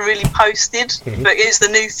I never really posted. Mm-hmm. But it's the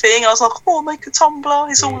new thing. I was like, oh, I'll make a Tumblr.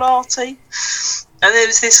 It's all arty. And there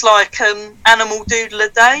was this like animal doodle a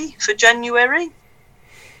day for January.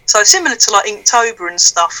 So similar to like Inktober and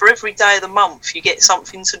stuff, for every day of the month you get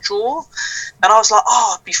something to draw. And I was like,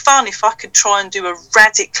 oh, it'd be fun if I could try and do a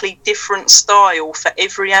radically different style for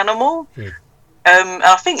every animal. And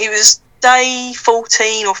I think it was day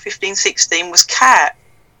 14 or 15, 16 was cat.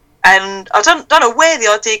 And I don't know where the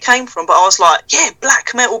idea came from, but I was like, yeah,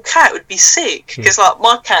 black metal cat would be sick, because like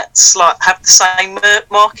my cats like have the same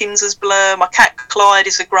markings as Blurgh. My cat Clyde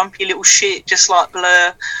is a grumpy little shit, just like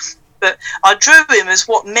Blurgh. But I drew him as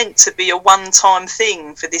what meant to be a one-time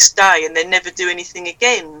thing for this day and then never do anything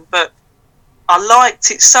again. But I liked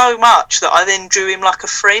it so much that I then drew him like a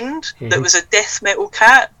friend that was a death metal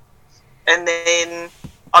cat. And then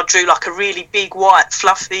I drew like a really big, white,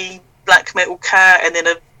 fluffy black metal cat, and then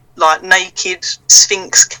a like naked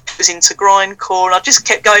sphinx cat was into grindcore. And I just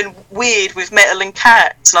kept going weird with metal and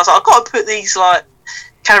cats. And I was like, I've got to put these like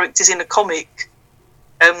characters in a comic.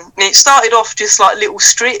 And it started off just like little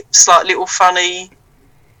strips, like little funny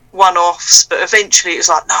one-offs, but eventually it was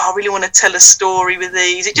like, no, I really want to tell a story with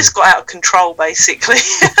these. It just got out of control, basically.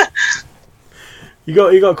 You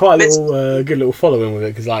got quite a little good little following with it,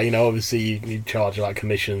 because like obviously you charge like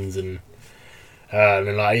commissions and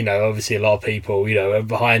like obviously a lot of people are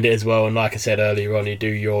behind it as well. And like I said earlier on, you do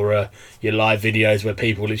your live videos where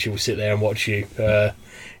people literally will sit there and watch you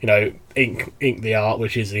ink the art,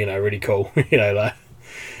 which is really cool. I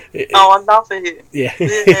love it. Yeah.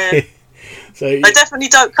 So they definitely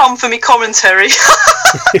don't come for me commentary.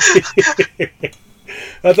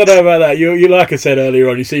 I don't know about that. You like I said earlier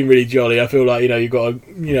on, you seem really jolly. I feel like you've got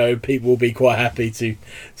people will be quite happy to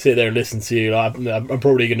sit there and listen to you. Like, I'm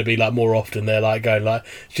probably going to be like more often there, like going like,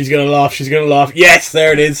 she's going to laugh. Yes,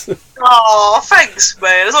 there it is. Oh, thanks,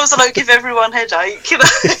 man. As long as I don't give everyone headache,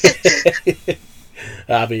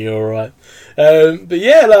 That'll be all right. But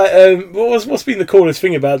yeah, like, what's been the coolest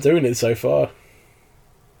thing about doing it so far?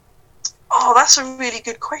 Oh, that's a really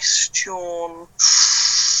good question.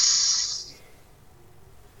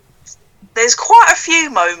 there's quite a few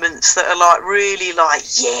moments that are like really like,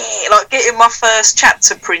 yeah, like getting my first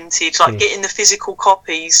chapter printed, like getting the physical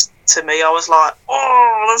copies to me. I was like,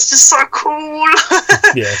 oh, that's just so cool.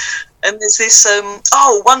 Yeah. And there's this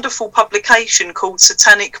wonderful publication called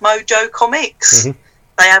Satanic Mojo Comics. Mm-hmm.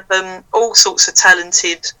 They have all sorts of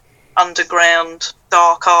talented underground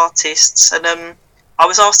dark artists, and I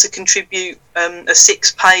was asked to contribute a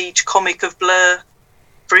 6-page comic of Blurgh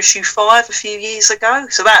for issue 5 a few years ago.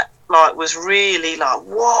 So that like was really like,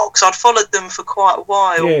 whoa, because I'd followed them for quite a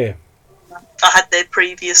while. Yeah. I had their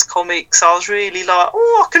previous comics. I was really like,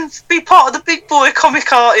 oh, I can be part of the big boy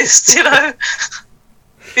comic artists, you know,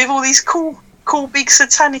 with all these cool big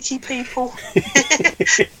satanic-y people.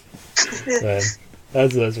 Man,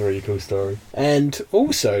 that's a really cool story. And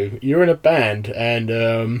also, you're in a band,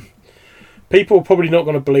 and people are probably not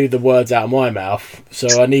going to believe the words out of my mouth,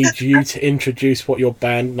 so I need you to introduce what your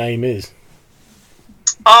band name is.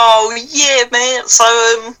 Oh, yeah, man.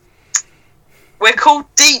 So, we're called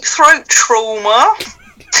Deep Throat Trauma,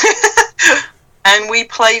 and we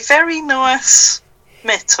play very nice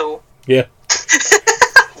metal. Yeah.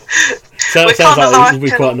 Sounds like it will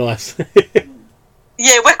be quite nice.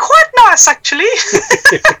 Yeah, we're quite nice, actually.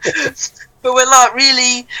 But we're like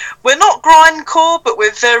really, we're not grindcore, but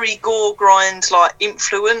we're very gore grind like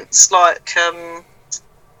influence. Like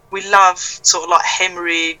we love sort of like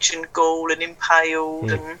Hemorrhage and Ghoul and Impaled,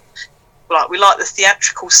 and like we like the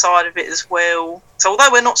theatrical side of it as well. So although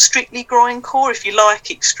we're not strictly grindcore, if you like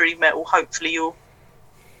extreme metal, hopefully you'll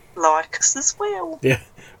like us as well. Yeah.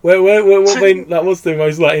 What's the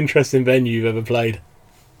most like interesting venue you've ever played?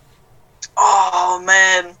 Oh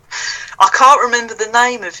man, I can't remember the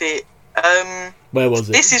name of it. Where was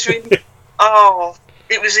it? This is really. Oh,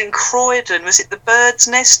 it was in Croydon. Was it the Bird's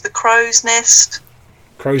Nest, the Crow's Nest?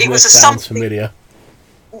 Crow's Nest sounds familiar.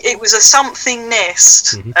 It was a something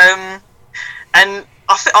nest, and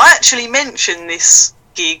I actually mentioned this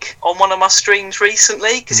gig on one of my streams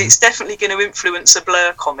recently because it's definitely going to influence a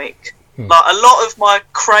Blurgh comic. Like a lot of my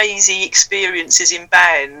crazy experiences in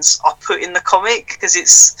bands I put in the comic because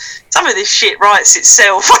it's some of this shit writes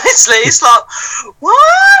itself. Honestly, it's like,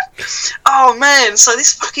 what? Oh man! So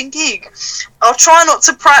this fucking gig, I'll try not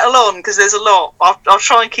to prattle on because there's a lot. I'll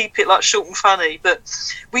try and keep it like short and funny. But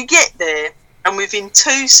we get there, and within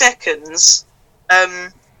 2 seconds,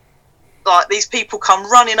 like these people come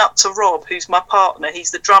running up to Rob, who's my partner,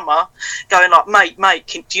 he's the drummer, going like, mate,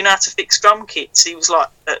 do you know how to fix drum kits? He was like,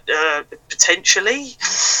 potentially.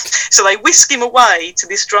 So they whisk him away to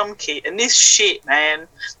this drum kit, and this shit, man,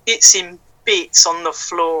 it's in bits on the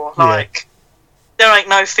floor. Like, there ain't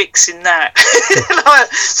no fixing that. Like,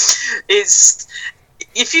 it's,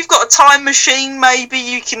 if you've got a time machine, maybe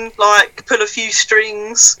you can like pull a few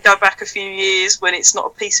strings, go back a few years when it's not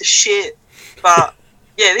a piece of shit, but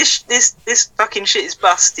yeah, this fucking shit is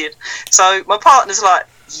busted. So my partner's like,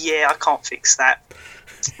 yeah, I can't fix that.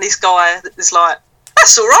 This guy is like,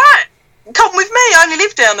 that's all right. Come with me. I only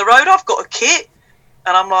live down the road. I've got a kit.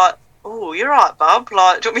 And I'm like, oh, you're right, bub.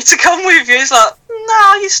 Like, do you want me to come with you? He's like,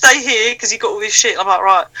 no, you stay here because you got all this shit. I'm like,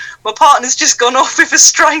 right. My partner's just gone off with a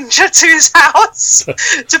stranger to his house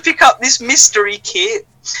to pick up this mystery kit.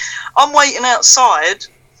 I'm waiting outside,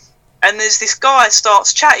 and there's this guy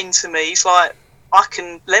starts chatting to me. He's like, I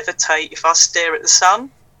can levitate if I stare at the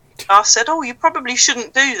sun. I said, oh, you probably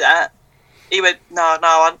shouldn't do that. He went,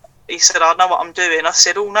 no. He said, I know what I'm doing. I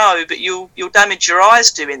said, oh, no, but you'll damage your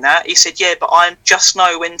eyes doing that. He said, yeah, but I just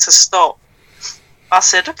know when to stop. I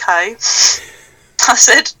said, okay. I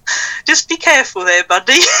said, just be careful there,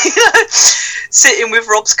 buddy. Sitting with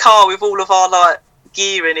Rob's car with all of our, like,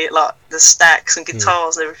 gear in it, like the stacks and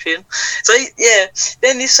guitars and everything. So, yeah,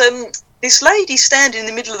 then this lady standing in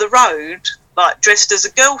the middle of the road, like dressed as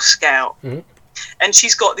a Girl Scout, and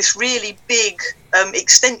she's got this really big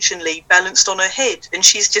extension lead balanced on her head, and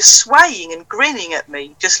she's just swaying and grinning at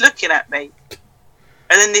me, just looking at me.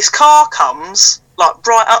 And then this car comes like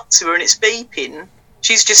right up to her, and it's beeping.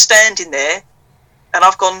 She's just standing there, and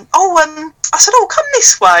I've gone, I said, come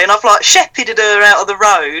this way, and I've like shepherded her out of the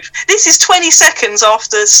road. This is 20 seconds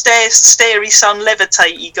after Starey Sun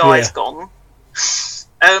Levitatey guy's gone.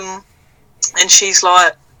 And she's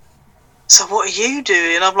like, so what are you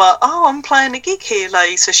doing? I'm like, I'm playing a gig here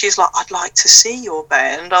later. She's like, I'd like to see your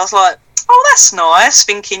band. I was like, oh, that's nice,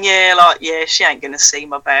 thinking, yeah, she ain't gonna see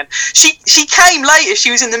my band. She came later,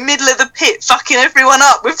 she was in the middle of the pit fucking everyone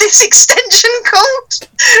up with this extension cord.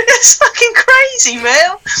 It's fucking crazy,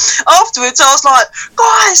 man. Afterwards I was like,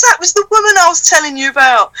 guys, that was the woman I was telling you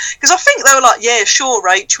about. Because I think they were like, yeah, sure,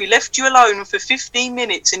 Rach, we left you alone for 15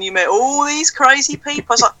 minutes and you met all these crazy people.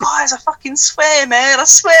 I was like, guys, I fucking swear, man, I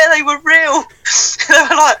swear they were real. They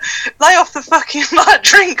were like, lay off the fucking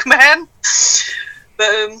drink, man.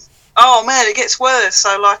 But oh man, it gets worse.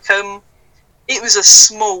 So like, it was a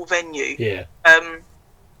small venue. Yeah.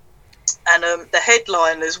 And the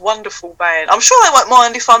headliners, wonderful band. I'm sure they won't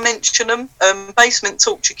mind if I mention them. Basement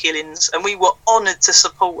Torture Killings, and we were honoured to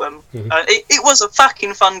support them. Mm-hmm. It was a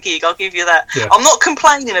fucking fun gig, I'll give you that. Yeah. I'm not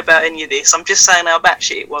complaining about any of this. I'm just saying how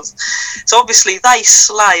batshit it was. So obviously they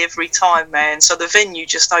slay every time, man. So the venue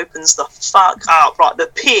just opens the fuck up. Right, the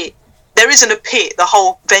pit. There isn't a pit. The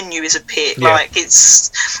whole venue is a pit. Yeah. Like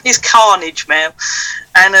it's carnage, man.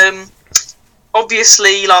 And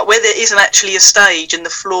obviously, like where there isn't actually a stage and the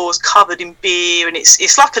floor's covered in beer, and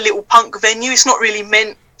it's like a little punk venue. It's not really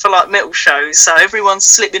meant for like metal shows. So everyone's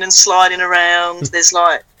slipping and sliding around. There's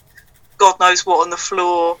like God knows what on the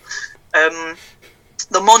floor.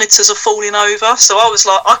 The monitors are falling over. So I was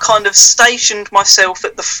like, I kind of stationed myself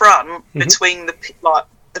at the front between the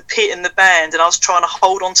pit and the band, and I was trying to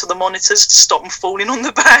hold on to the monitors to stop them falling on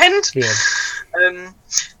the band. Yeah.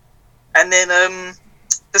 And then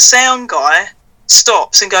the sound guy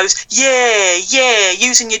stops and goes, yeah,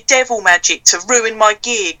 using your devil magic to ruin my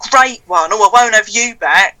gear, great one, oh, I won't have you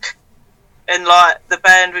back. And like the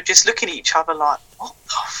band were just looking at each other like, what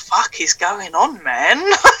the fuck is going on, man?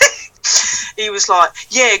 He was like,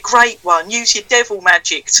 yeah, great one, use your devil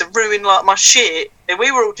magic to ruin like my shit. And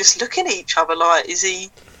we were all just looking at each other like, is he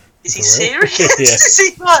serious? Yeah. Is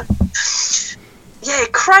he like, yeah,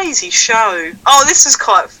 crazy show. Oh, this was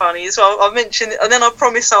quite funny as well. I mentioned it, and then I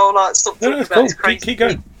promise I'll like stop talking about cool. this crazy. Keep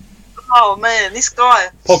going. Oh man, this guy.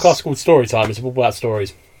 Podcast called Story Time. It's all about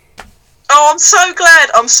stories. Oh, I'm so glad.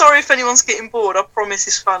 I'm sorry if anyone's getting bored. I promise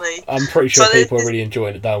it's funny. I'm pretty sure people are really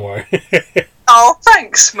enjoying it. Don't worry. Oh,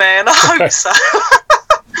 thanks, man. I hope so.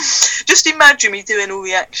 Just imagine me doing all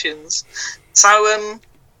the actions. So,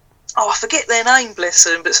 I forget their name, bless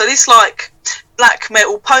them. But so this like black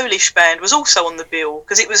metal Polish band was also on the bill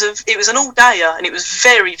because it was an all-dayer and it was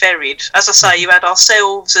very varied. As I say, you had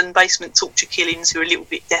ourselves and Basement Torture Killings, who were a little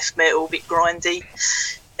bit death metal, a bit grindy,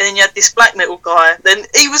 and then you had this black metal guy. Then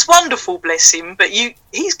he was wonderful, bless him. But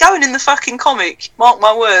he's going in the fucking comic. Mark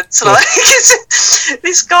my words. Like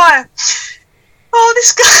this guy. Oh,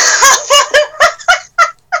 this guy.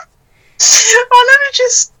 Oh, let me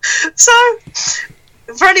just. So,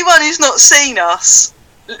 for anyone who's not seen us,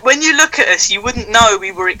 when you look at us, you wouldn't know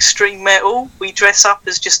we were extreme metal. We dress up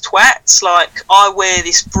as just twats. Like, I wear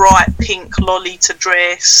this bright pink Lolita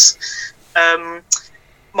dress. My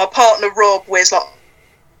partner Rob wears like,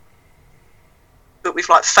 but with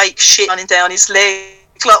like fake shit running down his leg.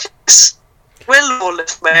 Like, we're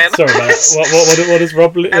lawless, man. Sorry about that. What does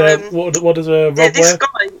Rob? What does Rob this wear?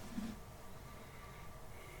 guy.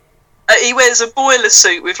 He wears a boiler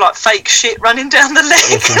suit with like fake shit running down the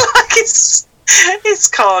leg. Awesome. Like it's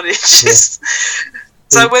carnage. Yeah.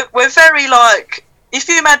 So we're very like, if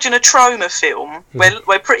you imagine a trauma film,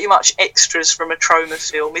 we're pretty much extras from a trauma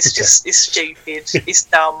film. It's just it's stupid, it's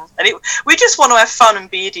dumb, and we just want to have fun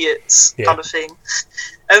and be idiots, kind of thing.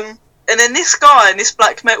 And then this guy in this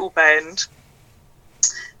black metal band,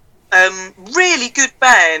 really good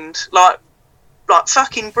band, like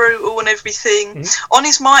fucking brutal and everything. On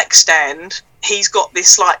his mic stand, he's got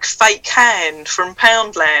this like fake hand from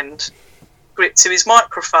Poundland gripped to his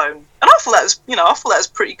microphone, and I thought that was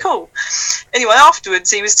pretty cool. Anyway,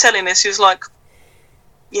 afterwards he was telling us, he was like,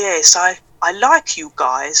 yes, I like you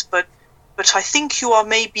guys, but I think you are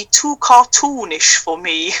maybe too cartoonish for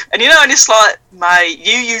me. And and it's like, mate,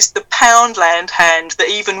 you used the Poundland hand that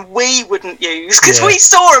even we wouldn't use, because we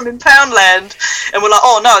saw him in Poundland and we're like,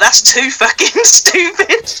 oh no, that's too fucking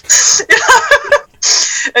stupid.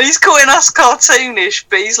 And he's calling us cartoonish,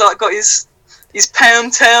 but he's like got his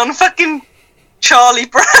Pound Town fucking Charlie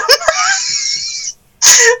Brown.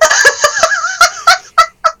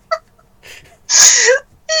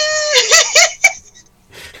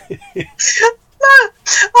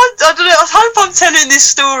 I don't know. I hope I'm telling this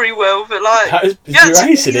story well, but like, you're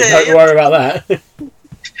acing it. Don't worry about that.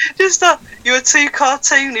 Just you were too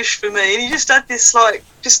cartoonish for me, and you just had this like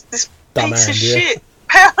this Dumb piece hand, of shit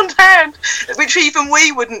Pound hand, which even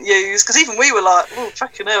we wouldn't use, because even we were like, oh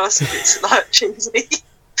fucking hell, that's a bit like cheesy.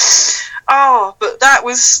 Oh, but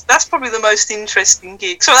that's probably the most interesting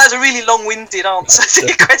gig. So that was a really long-winded answer to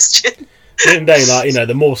your question. the day, like,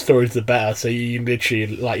 the more stories the better. So you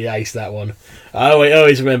literally you ace that one. I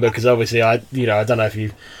always remember because obviously I don't know if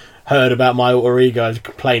you heard about my alter ego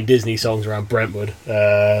playing Disney songs around Brentwood.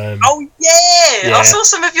 Oh yeah, I saw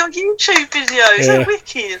some of your YouTube videos. They're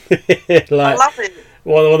wicked. I love it.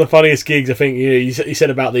 One of the funniest gigs, I think. You said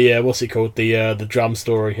about the what's it called, the drum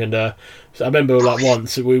story, and so I remember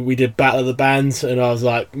once we did Battle of the Bands, and I was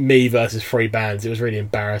like me versus 3 bands. It was really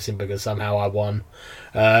embarrassing because somehow I won.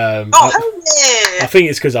 Hell yeah! I think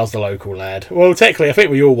it's because I was the local lad. Well, technically, I think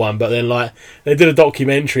we all won, but then they did a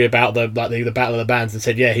documentary about the Battle of the Bands and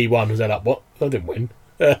said, yeah, he won. I was like, what? I didn't win.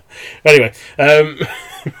 Anyway, but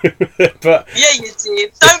yeah, you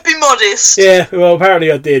did. Don't be modest. Yeah, well,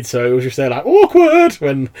 apparently I did. So it was just awkward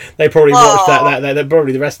when they probably watched that. They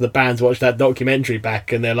probably the rest of the bands watched that documentary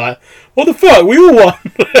back, and they're like, "What the fuck? We all won."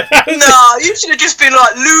 No, you should have just been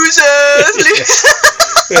like losers.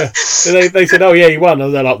 Yeah. And they said, "Oh yeah, you won." I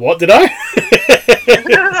was like, "What did I?"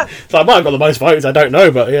 So I might have got the most votes. I don't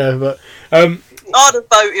know, but yeah, I'd have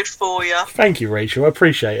voted for you. Thank you, Rachel. I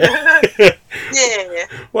appreciate it. Yeah.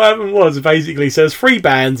 What happened was basically, so there's 3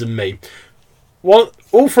 bands and me.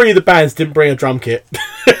 All 3 of the bands didn't bring a drum kit.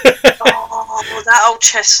 Oh, that old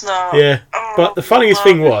chestnut. Yeah. But the funniest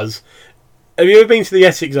thing was, have you ever been to the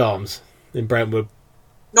Essex Arms in Brentwood?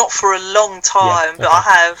 Not for a long time, but I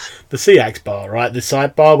have. The Seax bar, right? The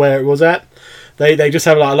side bar where it was at. They just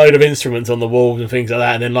have a load of instruments on the walls and things like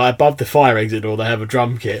that, and then above the fire exit door they have a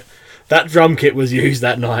drum kit. That drum kit was used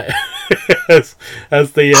that night as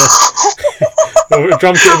the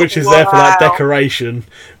drum kit, which is there for decoration,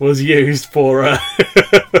 was used for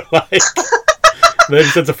they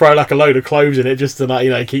just had to throw a load of clothes in it just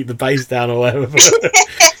to keep the bass down or whatever.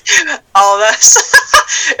 That's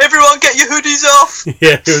everyone get your hoodies off.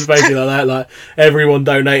 Yeah, it was basically like that. Everyone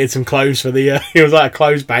donated some clothes for the. It was like a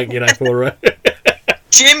clothes bank, for.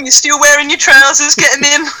 Jim, you're still wearing your trousers. Get them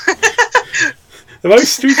in. The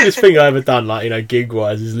most stupidest thing I ever done,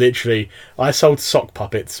 gig-wise, is literally I sold sock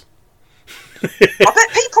puppets. I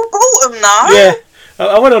bet people bought them though. Yeah,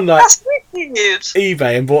 I went on That's wicked.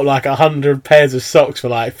 eBay and bought 100 pairs of socks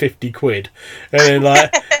for 50 quid, and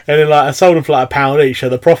then I sold them for £1 each. So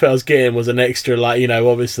the profit I was getting was an extra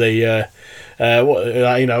obviously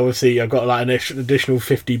obviously I got an extra additional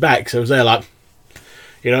 50 back. So I was there at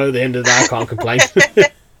the end of the day I can't complain.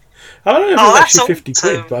 I don't know if it was actually 50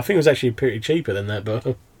 quid, but I think it was actually pretty cheaper than that, but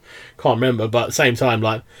can't remember. But at the same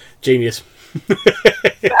time, genius. But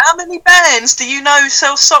how many bands do you know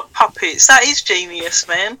sell sock puppets? That is genius,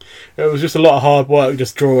 man. It was just a lot of hard work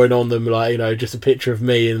just drawing on them, just a picture of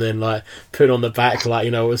me and then putting on the back,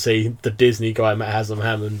 obviously the Disney guy, Matt Haslam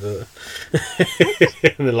Hammond, but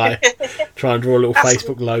and then try and draw a little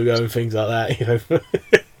Facebook logo and things like that,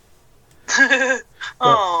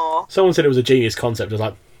 Oh. Someone said it was a genius concept. I was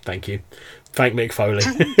like, thank you. Thank Mick Foley.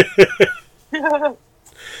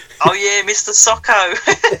 Oh yeah, Mr. Socko.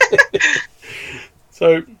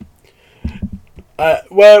 So,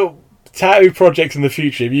 tattoo projects in the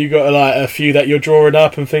future. Have you got a few that you're drawing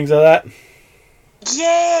up and things like that?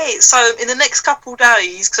 Yeah. So in the next couple of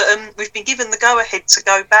days, we've been given the go-ahead to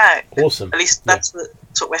go back. Awesome. At least that's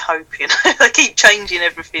what we're hoping. They keep changing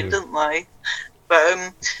everything, don't they?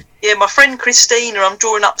 But my friend Christina, I'm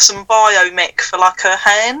drawing up some biomech for her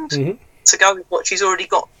hand to go with what she's already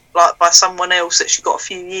got by someone else that she got a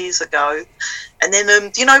few years ago. And then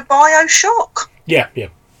do you know Bioshock? Yeah.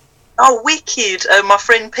 Oh, wicked. My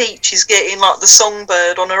friend Peach is getting the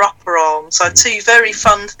songbird on her upper arm. So 2 very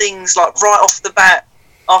fun things right off the bat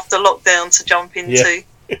after lockdown to jump into.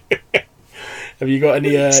 Yeah. Have you got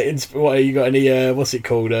any what's it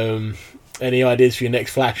called? Any ideas for your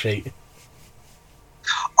next flash sheet?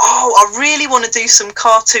 Oh, I really want to do some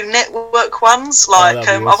Cartoon Network ones.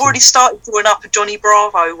 Awesome. I've already started drawing up a Johnny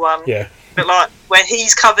Bravo one. Yeah. But where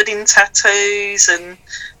he's covered in tattoos, and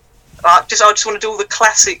I just want to do all the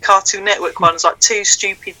classic Cartoon Network ones, like 2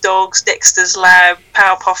 Stupid Dogs, Dexter's Lab,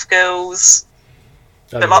 Powerpuff Girls.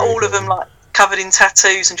 But all of them covered in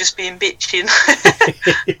tattoos and just being bitching.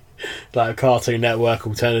 Like a Cartoon Network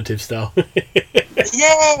alternative style.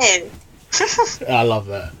 Yeah. I love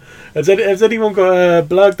that. Has anyone got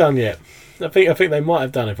Blurgh done yet? I think they might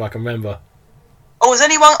have done, if I can remember. Oh, has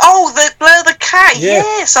anyone? Oh, the Blurgh the cat. Yeah.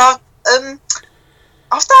 Yes, I've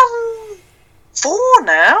done 4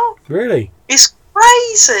 now. Really? It's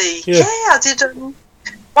crazy. Yeah, I did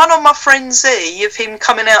one on my friend Z of him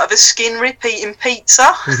coming out of a skin rip eating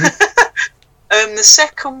pizza. The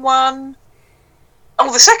second one.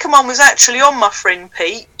 Oh, the second one was actually on my friend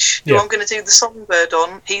Peach, who I'm going to do the songbird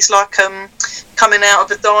on. He's coming out of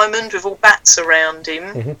a diamond with all bats around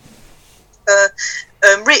him.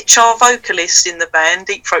 Rich, our vocalist in the band,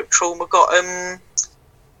 Deep Throat Trauma, got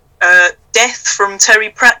Death from Terry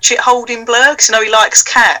Pratchett holding Blurgh, 'cause, you know, he likes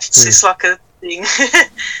cats. It's like a thing.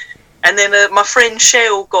 And then my friend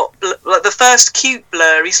Shell got like the first cute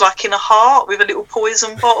Blurgh. He's like in a heart with a little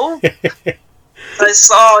poison bottle.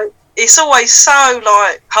 So it's always so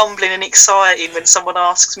like humbling and exciting when someone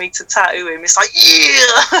asks me to tattoo him. It's like,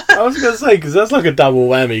 yeah. I was going to say, because that's like a double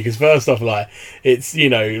whammy. Because first off, like, it's, you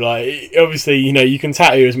know, like, obviously, you know, you can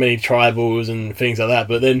tattoo as many tribals and things like that,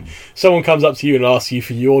 but then someone comes up to you and asks you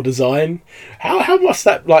for your design. How must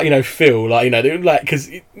that, like, you know, feel? Like, you know, like, because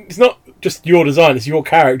it's not just your design, it's your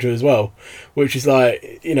character as well, which is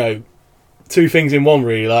like, you know, two things in one,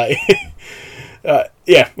 really. Like,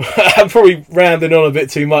 yeah, I'm probably rambling on a bit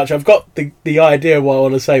too much. I've got the idea of what I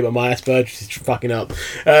want to say, but my Asperger's is fucking up.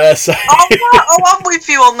 So I'm with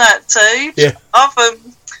you on that too. Yeah, I've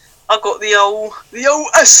got the old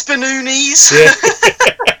Aspenoonies. Yeah.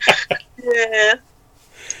 Yeah.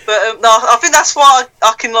 But no, I think that's why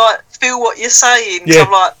I can like feel what you're saying. Yeah.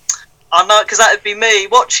 I'm like, I know, because that'd be me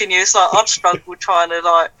watching you. It's like I'd struggle trying to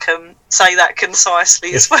like say that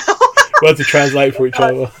concisely as well. We'll have to translate for each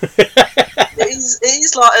other. It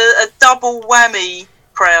is like a double whammy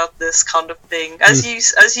proudness kind of thing, as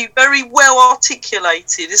you very well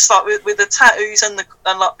articulated. It's like with the tattoos and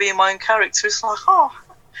like being my own character. It's like, oh,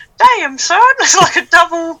 damn, son, it's like a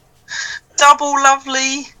double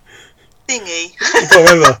lovely thingy. You've got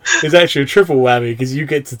to remember, it's actually a triple whammy because you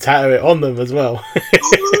get to tattoo it on them as well.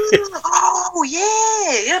 Oh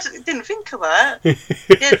yeah, I didn't think of that.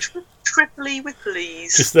 Yeah, triply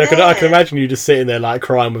whipplies. Just I can imagine you just sitting there like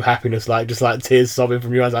crying with happiness, like just like tears sobbing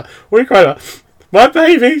from your eyes. Like, what are you crying about? My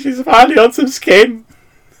baby, she's finally on some skin.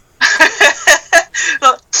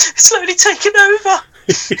 Like, slowly taking over.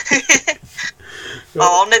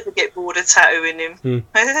 I'll never get bored of tattooing him.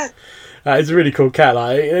 It's a really cool cat,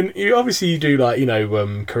 like, and you do like, you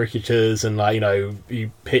know, caricatures and like, you know,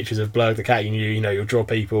 pictures of Blurgh the cat. You'll draw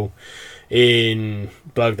people in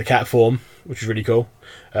Blurgh the cat form, which is really cool.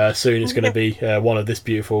 Soon it's going to be one of this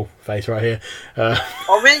beautiful face right here.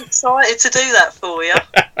 I'm really excited to do that for you.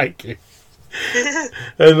 Thank you.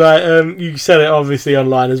 And like, you sell it obviously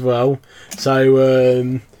online as well,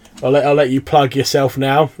 so I'll let you plug yourself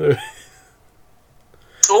now.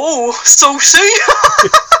 Oh, saucy.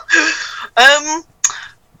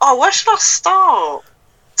 Where should I start?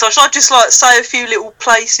 So should I just like say a few little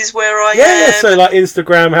places where I am? Yeah. So like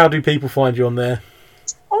Instagram, how do people find you on there?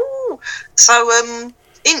 Oh, so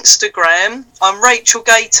Instagram, I'm Rachael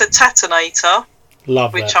Gator Tatanator.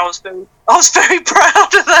 Love which that. I was very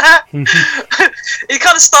proud of that. It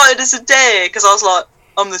kind of started as a dare because I was like,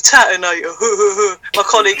 I'm the Tatanator. My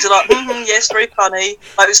colleagues are like, yes, very funny.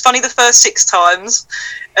 Like, it was funny the first 6 times,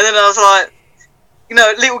 and then I was like, you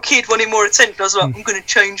know, little kid wanting more attention. I was like, I'm going to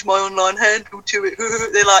change my online handle to it.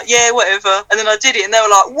 They're like, yeah, whatever. And then I did it, and they were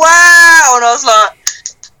like, wow. And I was like,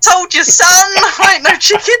 told you, son, I ain't no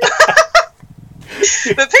chicken.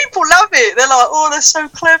 But people love it. They're like, oh, they're so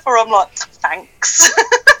clever. I'm like, thanks.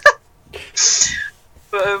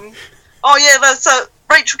 But oh yeah, that's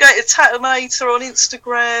Rachael Gator Tatanator on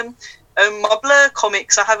Instagram. My Blurgh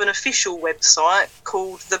comics, I have an official website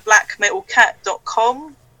called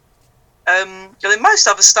theblackmetalcat.com. And then most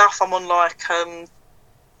other stuff I'm on like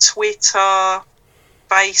Twitter,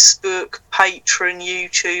 Facebook, Patreon,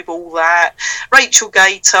 YouTube, all that. Rachael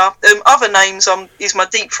Gator. Other names is my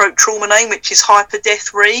Deep Throat Trauma name, which is Hyper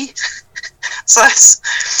Death Re. So it's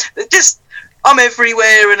just I'm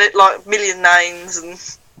everywhere and it like million names and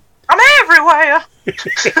I'm everywhere.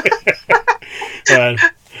 Man,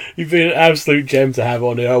 you've been an absolute gem to have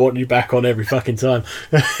on here. I want you back on every fucking time.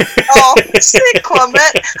 Oh, sick one,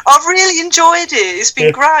 man. I've really enjoyed it. It's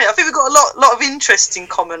been great. I think we've got a lot of interest in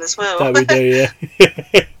common as well. That we do,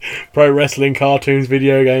 yeah. Pro wrestling, cartoons,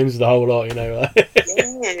 video games, the whole lot, you know.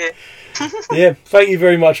 Yeah. Yeah, thank you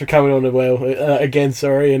very much for coming on again,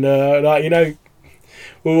 sorry, and like, you know,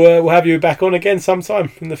 we'll have you back on again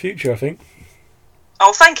sometime in the future, I think.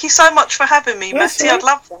 Oh, thank you so much for having me, That's Matty. all I'd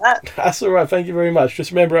love that. That's alright, thank you very much. Just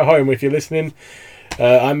remember at home, if you're listening,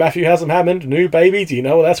 I'm Matthew Haslam Hammond, new baby, do you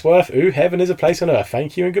know what that's worth? Ooh, heaven is a place on earth.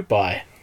 Thank you and goodbye.